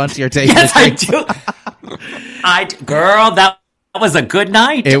 She fell onto your table. Yes, I do. Girl, that was a good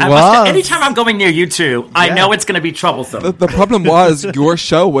night. It was. Anytime I'm going near you two, I know it's going to be troublesome. The problem was your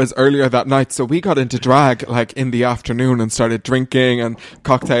show was earlier that night, so we got into drag like in the afternoon and started drinking and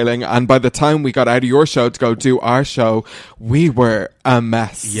cocktailing, and by the time we got out of your show to go do our show, we were a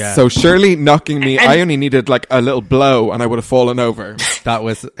mess. Yeah. So Shirley knocking me, I only needed like a little blow and I would have fallen over. That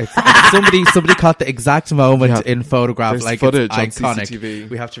was somebody caught the exact moment in photograph. There's like footage it's iconic. on CCTV.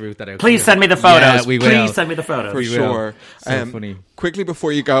 We have to root that out. Please send me the photos. Yeah, we will. Please send me the photos. For sure. So funny. Quickly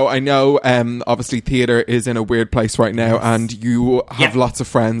before you go, I know obviously theatre is in a weird place right now, and you have lots of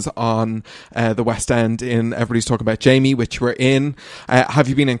friends on the West End. Everybody's talking about Jamie, which we're in. Have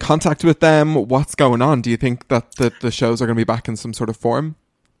you been in contact with them? What's going on? Do you think that the shows are going to be back in some sort of form?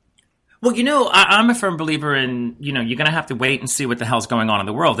 Well, I'm a firm believer in, you're going to have to wait and see what the hell's going on in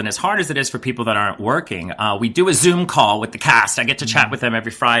the world. And as hard as it is for people that aren't working, we do a Zoom call with the cast. I get to chat with them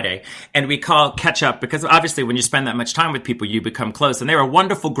every Friday. And we call catch up because obviously when you spend that much time with people, you become close. And they're a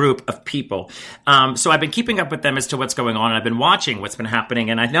wonderful group of people. So I've been keeping up with them as to what's going on. And I've been watching what's been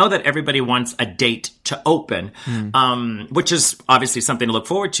happening. And I know that everybody wants a date to open, which is obviously something to look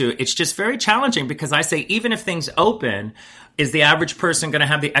forward to. It's just very challenging because I say even if things open, is the average person going to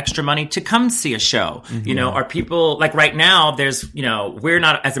have the extra money to come see a show? Are people like right now there's, we're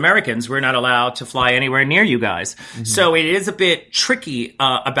not, as Americans, we're not allowed to fly anywhere near you guys. So it is a bit tricky,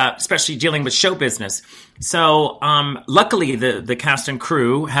 about especially dealing with show business. So, luckily the cast and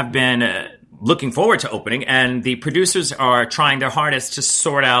crew have been, looking forward to opening, and the producers are trying their hardest to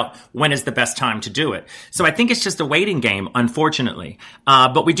sort out when is the best time to do it. So I think it's just a waiting game, unfortunately.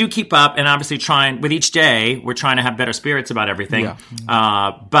 But we do keep up, and obviously trying with each day, we're trying to have better spirits about everything.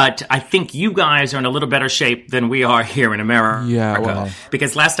 But I think you guys are in a little better shape than we are here in America. Yeah, well.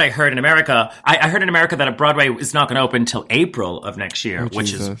 Because last I heard in America, I heard in America that a Broadway is not going to open until April of next year,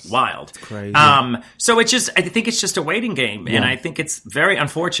 which is wild. Crazy. So I think it's just a waiting game, and I think it's very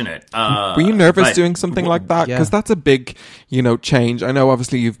unfortunate. Were you nervous doing something like that? Because that's a big, change. I know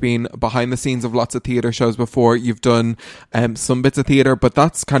obviously you've been behind the scenes of lots of theatre shows before. You've done some bits of theatre, but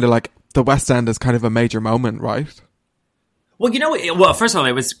that's kind of like the West End is kind of a major moment, right? Well, first of all,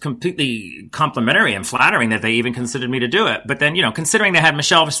 it was completely complimentary and flattering that they even considered me to do it. But then, considering they had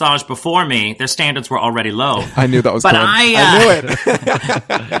Michelle Visage before me, their standards were already low. I knew that was coming. I knew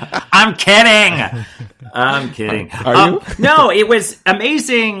it. I'm kidding. Are you? No, it was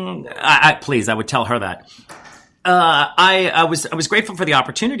amazing. Please, I would tell her that. I was grateful for the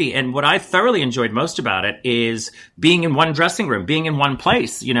opportunity, and what I thoroughly enjoyed most about it is being in one dressing room, being in one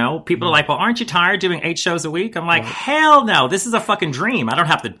place. People are like, "Well, aren't you tired doing 8 shows a week?" I'm like, "Hell no! This is a fucking dream. I don't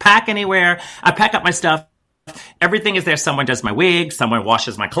have to pack anywhere. I pack up my stuff. Everything is there. Someone does my wig. Someone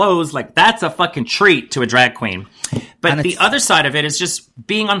washes my clothes. Like that's a fucking treat to a drag queen." But the other side of it is just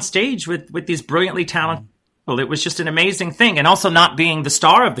being on stage with these brilliantly talented. Well, it was just an amazing thing, and also not being the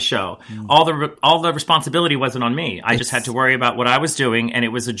star of the show. All the responsibility wasn't on me. I just had to worry about what I was doing, and it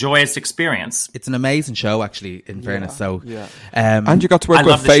was a joyous experience. It's an amazing show, actually. In fairness, so and you got to work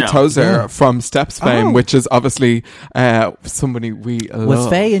with Faye Tozer from Steps fame, which is obviously somebody we love. Was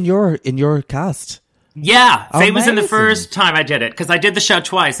Faye in your cast? Yeah, Faye was in the first time I did it because I did the show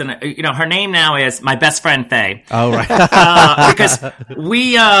twice, and her name now is my best friend Faye. Oh right, because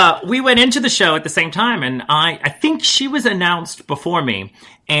we went into the show at the same time, and I think she was announced before me,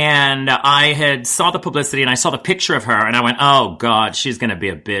 and I had saw the publicity and I saw the picture of her, and I went, oh God, she's gonna be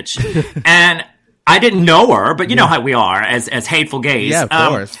a bitch, and I didn't know her, but you know how we are as hateful gays, yeah, of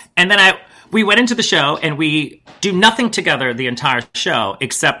course, and then we went into the show and we do nothing together the entire show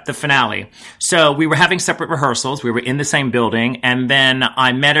except the finale. So we were having separate rehearsals. We were in the same building. And then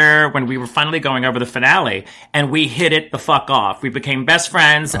I met her when we were finally going over the finale, and we hit it the fuck off. We became best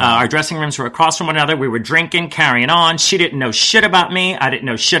friends. Our dressing rooms were across from one another. We were drinking, carrying on. She didn't know shit about me. I didn't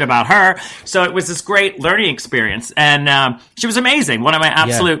know shit about her. So it was this great learning experience. And she was amazing. One of my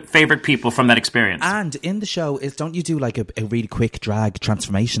absolute favorite people from that experience. And in the show, don't you do like a really quick drag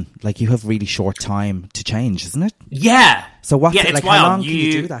transformation? Like you have really short time to change, isn't it? Yeah. So what? Yeah, it's like wild. How long can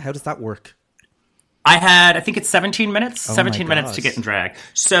you do that? How does that work? I think it's 17 minutes. 17 minutes to get in drag.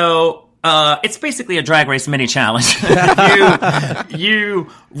 So it's basically a Drag Race mini challenge. you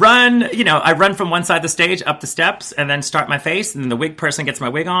run, I run from one side of the stage up the steps and then start my face, and the wig person gets my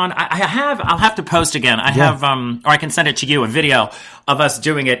wig on. I'll have to post again. I have, or I can send it to you, a video of us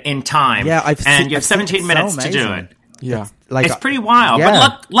doing it in time. Yeah, you have 17 minutes to do it. Yeah. It's pretty wild. Yeah.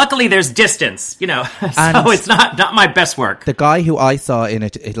 But luckily there's distance, you know, so it's not my best work. The guy who I saw in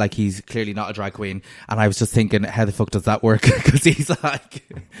it, like, he's clearly not a drag queen, and I was just thinking, how the fuck does that work? Because he's like,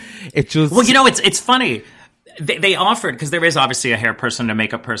 it just... Well, you know, it's funny. They offered, because there is obviously a hair person and a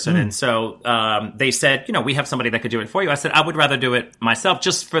makeup person, and so they said, you know, we have somebody that could do it for you. I said, I would rather do it myself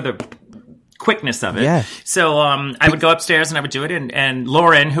just for the quickness of it. Yeah. So I would go upstairs and I would do it, and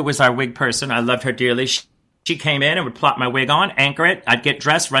Lauren, who was our wig person, I loved her dearly. She came in and would plop my wig on, anchor it. I'd get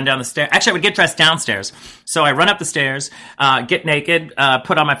dressed, run down the stairs. Actually, I would get dressed downstairs. So I run up the stairs, get naked,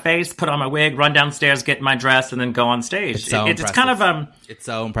 put on my face, put on my wig, run downstairs, get my dress, and then go on stage. It's so it's kind of it's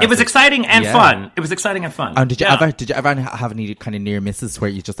so impressive. It was exciting and fun. It was exciting and fun. And did you ever have any kind of near misses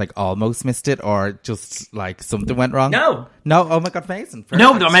where you just like almost missed it, or just like something went wrong? No. Oh my god, amazing. Perfect.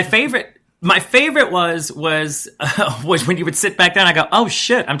 No, my favorite was when you would sit back down. I go, oh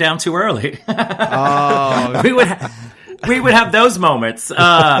shit, I'm down too early. Oh, we would have those moments.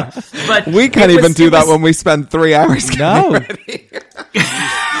 But we can't even do that when we spend 3 hours getting ready.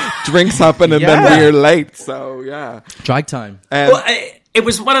 Drinks happen and then we're late. So yeah, drag time. It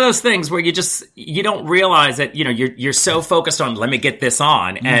was one of those things where you don't realize that, you know, you're so focused on, let me get this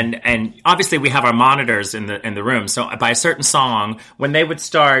on. And obviously we have our monitors in the room. So by a certain song, when they would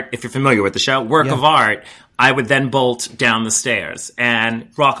start, if you're familiar with the show, Work of Art, I would then bolt down the stairs and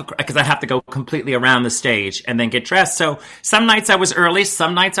rock, because I have to go completely around the stage and then get dressed. So some nights I was early,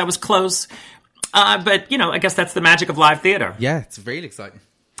 some nights I was close. But, you know, I guess that's the magic of live theater. Yeah, it's really exciting.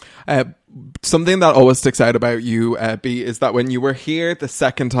 Something that always sticks out about you, B, is that when you were here the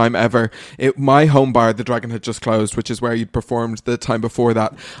second time ever, my home bar, the Dragon, had just closed, which is where you'd performed the time before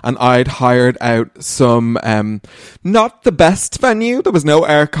that, and I'd hired out some not the best venue. There was no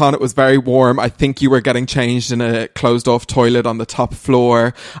aircon, it was very warm. I think you were getting changed in a closed off toilet on the top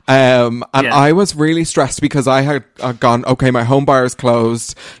floor, and I was really stressed because I had gone, okay, my home bar is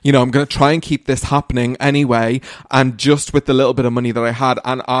closed, you know, I'm going to try and keep this happening anyway, and just with the little bit of money that I had,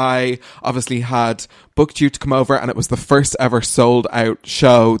 and I obviously had booked you to come over, and it was the first ever sold out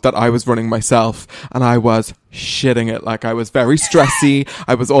show that I was running myself, and I was shitting it. Like, I was very stressy.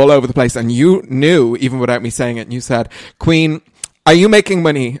 I was all over the place, and you knew, even without me saying it, and you said, Queen, are you making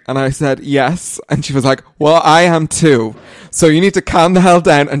money? And I said, yes. And she was like, well, I am too. So you need to calm the hell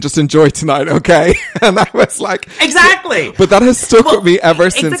down and just enjoy tonight, okay? And I was like... Exactly! But that has stuck with me ever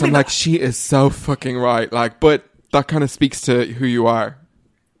since. I'm like, she is so fucking right. Like, but that kind of speaks to who you are.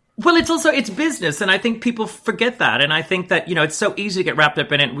 Well, it's business, and I think people forget that, and I think that, you know, it's so easy to get wrapped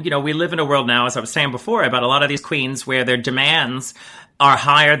up in it. You know, we live in a world now, as I was saying before, about a lot of these queens where their demands are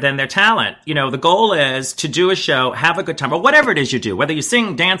higher than their talent. You know, the goal is to do a show, have a good time, or whatever it is you do, whether you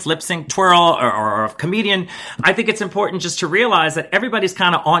sing, dance, lip sync, twirl, or a comedian. I think it's important just to realize that everybody's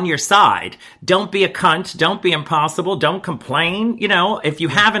kind of on your side. Don't be a cunt. Don't be impossible. Don't complain. You know, if you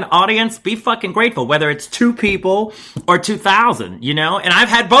have an audience, be fucking grateful, whether it's 2 people or 2,000, you know, and I've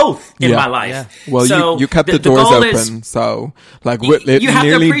had both in my life. Yeah. Well, so you kept the doors open, so like it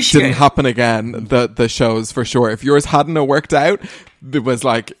nearly didn't happen again, the shows, for sure. If yours hadn't worked out, it was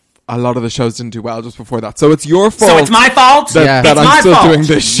like a lot of the shows didn't do well just before that. So it's your fault. So it's my fault? That I'm still doing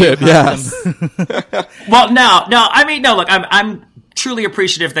this shit, yes. Well, no. I mean, no, look, I'm truly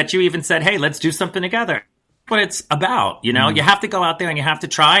appreciative that you even said, hey, let's do something together. What it's about, you know, you have to go out there and you have to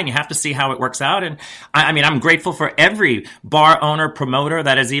try and you have to see how it works out. And I mean, I'm grateful for every bar owner, promoter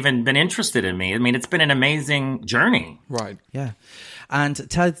that has even been interested in me. I mean, it's been an amazing journey. Right. Yeah. And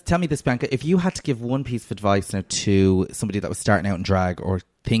tell me this, Bianca, if you had to give one piece of advice now to somebody that was starting out in drag or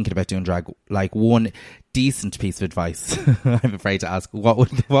thinking about doing drag, like one decent piece of advice, I'm afraid to ask, what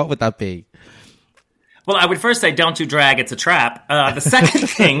would that be? Well, I would first say don't do drag, it's a trap. The second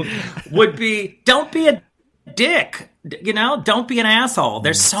thing would be don't be a dick, you know, don't be an asshole.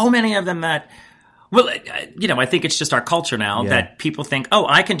 There's so many of them that... Well, you know, I think it's just our culture now that people think, oh,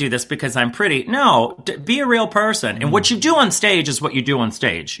 I can do this because I'm pretty. No, be a real person. And what you do on stage is what you do on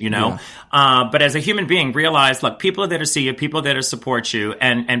stage, you know? Yeah. But as a human being, realize, look, people are there to see you, people are there to support you,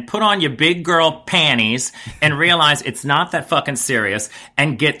 and put on your big girl panties and realize it's not that fucking serious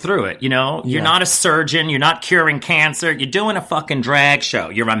and get through it, you know? You're not a surgeon, you're not curing cancer, you're doing a fucking drag show.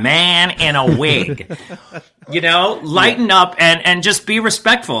 You're a man in a wig. You know, lighten up and just be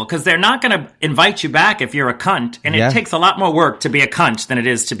respectful, because they're not going to invite you back if you're a cunt. And it takes a lot more work to be a cunt than it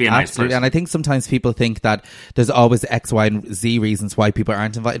is to be a nice person. And I think sometimes people think that there's always X, Y, and Z reasons why people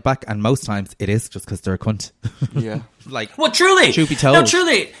aren't invited back. And most times it is just because they're a cunt. Yeah. Well, truly. Truth be told. No,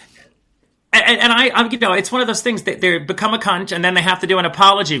 truly. And I, you know, it's one of those things that they become a cunt and then they have to do an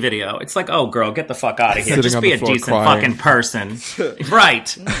apology video. It's like, oh, girl, get the fuck out of here. Sitting Just be a decent crying. fucking person.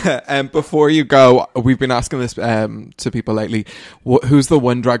 Right. Before you go, we've been asking this to people lately. Who's the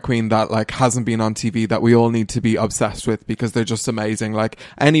one drag queen that like hasn't been on TV that we all need to be obsessed with because they're just amazing? Like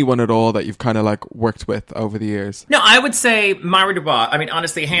anyone at all that you've kind of like worked with over the years? No, I would say Myra Dubois. I mean,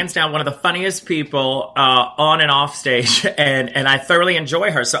 honestly, hands down, one of the funniest people on and off stage, and I thoroughly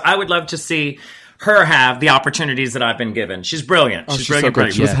enjoy her. So I would love to see her have the opportunities that I've been given. She's brilliant. She's brilliant. So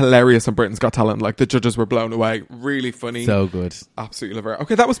good. She was hilarious on Britain's Got Talent. Like the judges were blown away. Really funny. So good. Absolutely love her.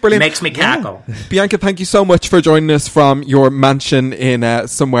 Okay, that was brilliant. Makes me cackle. Yeah. Bianca, thank you so much for joining us from your mansion in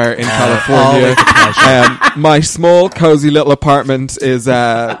somewhere in California. My small, cozy little apartment is,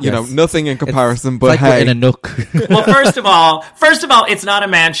 you know, nothing in comparison. But like hey, we're in a nook. Well, first of all, it's not a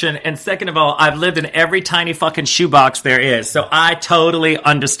mansion, and second of all, I've lived in every tiny fucking shoebox there is, so I totally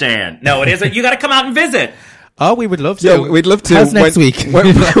understand. No, it isn't. You got to come out and visit. Oh, we would love to. Yeah, we'd love to. How's next week? When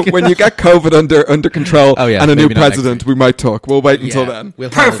you get COVID under control and a new president, we might talk. We'll wait until then.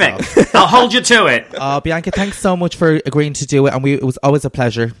 Perfect. I'll hold you to it. Bianca, thanks so much for agreeing to do it, and it was always a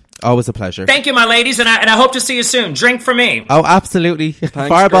pleasure. Always a pleasure. Thank you, my ladies, and I hope to see you soon. Drink for me. Oh, absolutely. Thanks,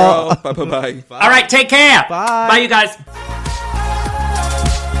 Fireball. Bye. All right, take care. Bye. Bye, you guys.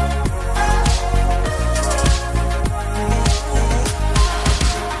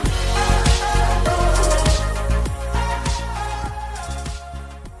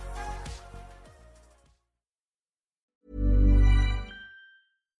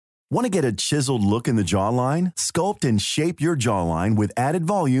 Want to get a chiseled look in the jawline? Sculpt and shape your jawline with added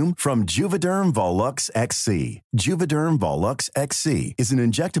volume from Juvederm Volux XC. Juvederm Volux XC is an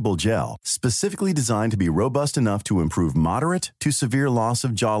injectable gel specifically designed to be robust enough to improve moderate to severe loss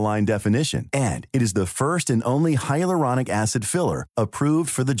of jawline definition. And it is the first and only hyaluronic acid filler approved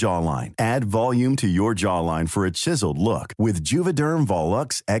for the jawline. Add volume to your jawline for a chiseled look with Juvederm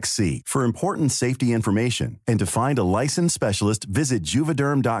Volux XC. For important safety information and to find a licensed specialist, visit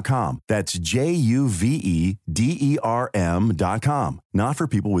Juvederm.com. That's Juvederm.com. Not for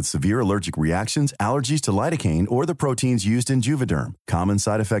people with severe allergic reactions, allergies to lidocaine, or the proteins used in Juvederm. Common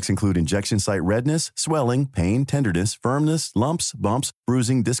side effects include injection site redness, swelling, pain, tenderness, firmness, lumps, bumps,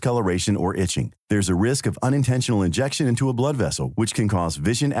 bruising, discoloration, or itching. There's a risk of unintentional injection into a blood vessel, which can cause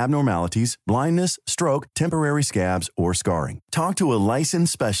vision abnormalities, blindness, stroke, temporary scabs, or scarring. Talk to a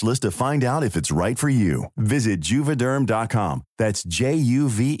licensed specialist to find out if it's right for you. Visit Juvederm.com. That's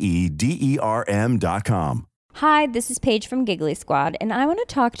Juvederm.com. Hi, this is Paige from Giggly Squad, and I want to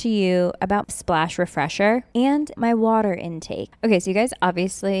talk to you about Splash Refresher and my water intake. Okay, so you guys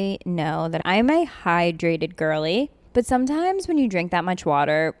obviously know that I'm a hydrated girly, but sometimes when you drink that much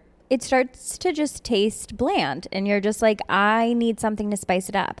water, it starts to just taste bland, and you're just like, I need something to spice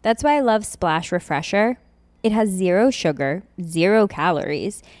it up. That's why I love Splash Refresher. It has 0 sugar, 0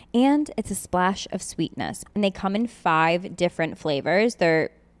 calories, and it's a splash of sweetness. And they come in 5 different flavors.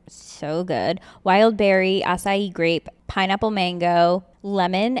 They're so good. Wild berry, acai grape, pineapple mango,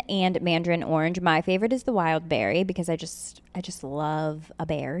 lemon, and mandarin orange. My favorite is the wild berry because I just love a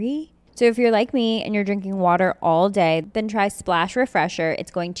berry. So if you're like me and you're drinking water all day, then try Splash Refresher.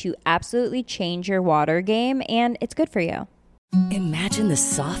 It's going to absolutely change your water game, and it's good for you. Imagine the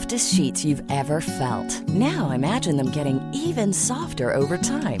softest sheets you've ever felt. Now imagine them getting even softer over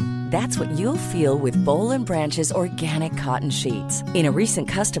time. That's what you'll feel with Boll & Branch's organic cotton sheets. In a recent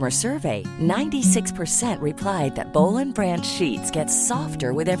customer survey, 96% replied that Boll & Branch sheets get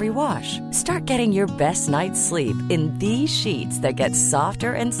softer with every wash. Start getting your best night's sleep in these sheets that get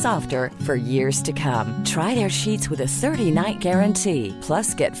softer and softer for years to come. Try their sheets with a 30-night guarantee.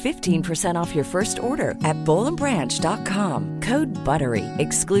 Plus, get 15% off your first order at bollandbranch.com. Code BUTTERY.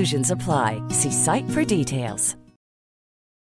 Exclusions apply. See site for details.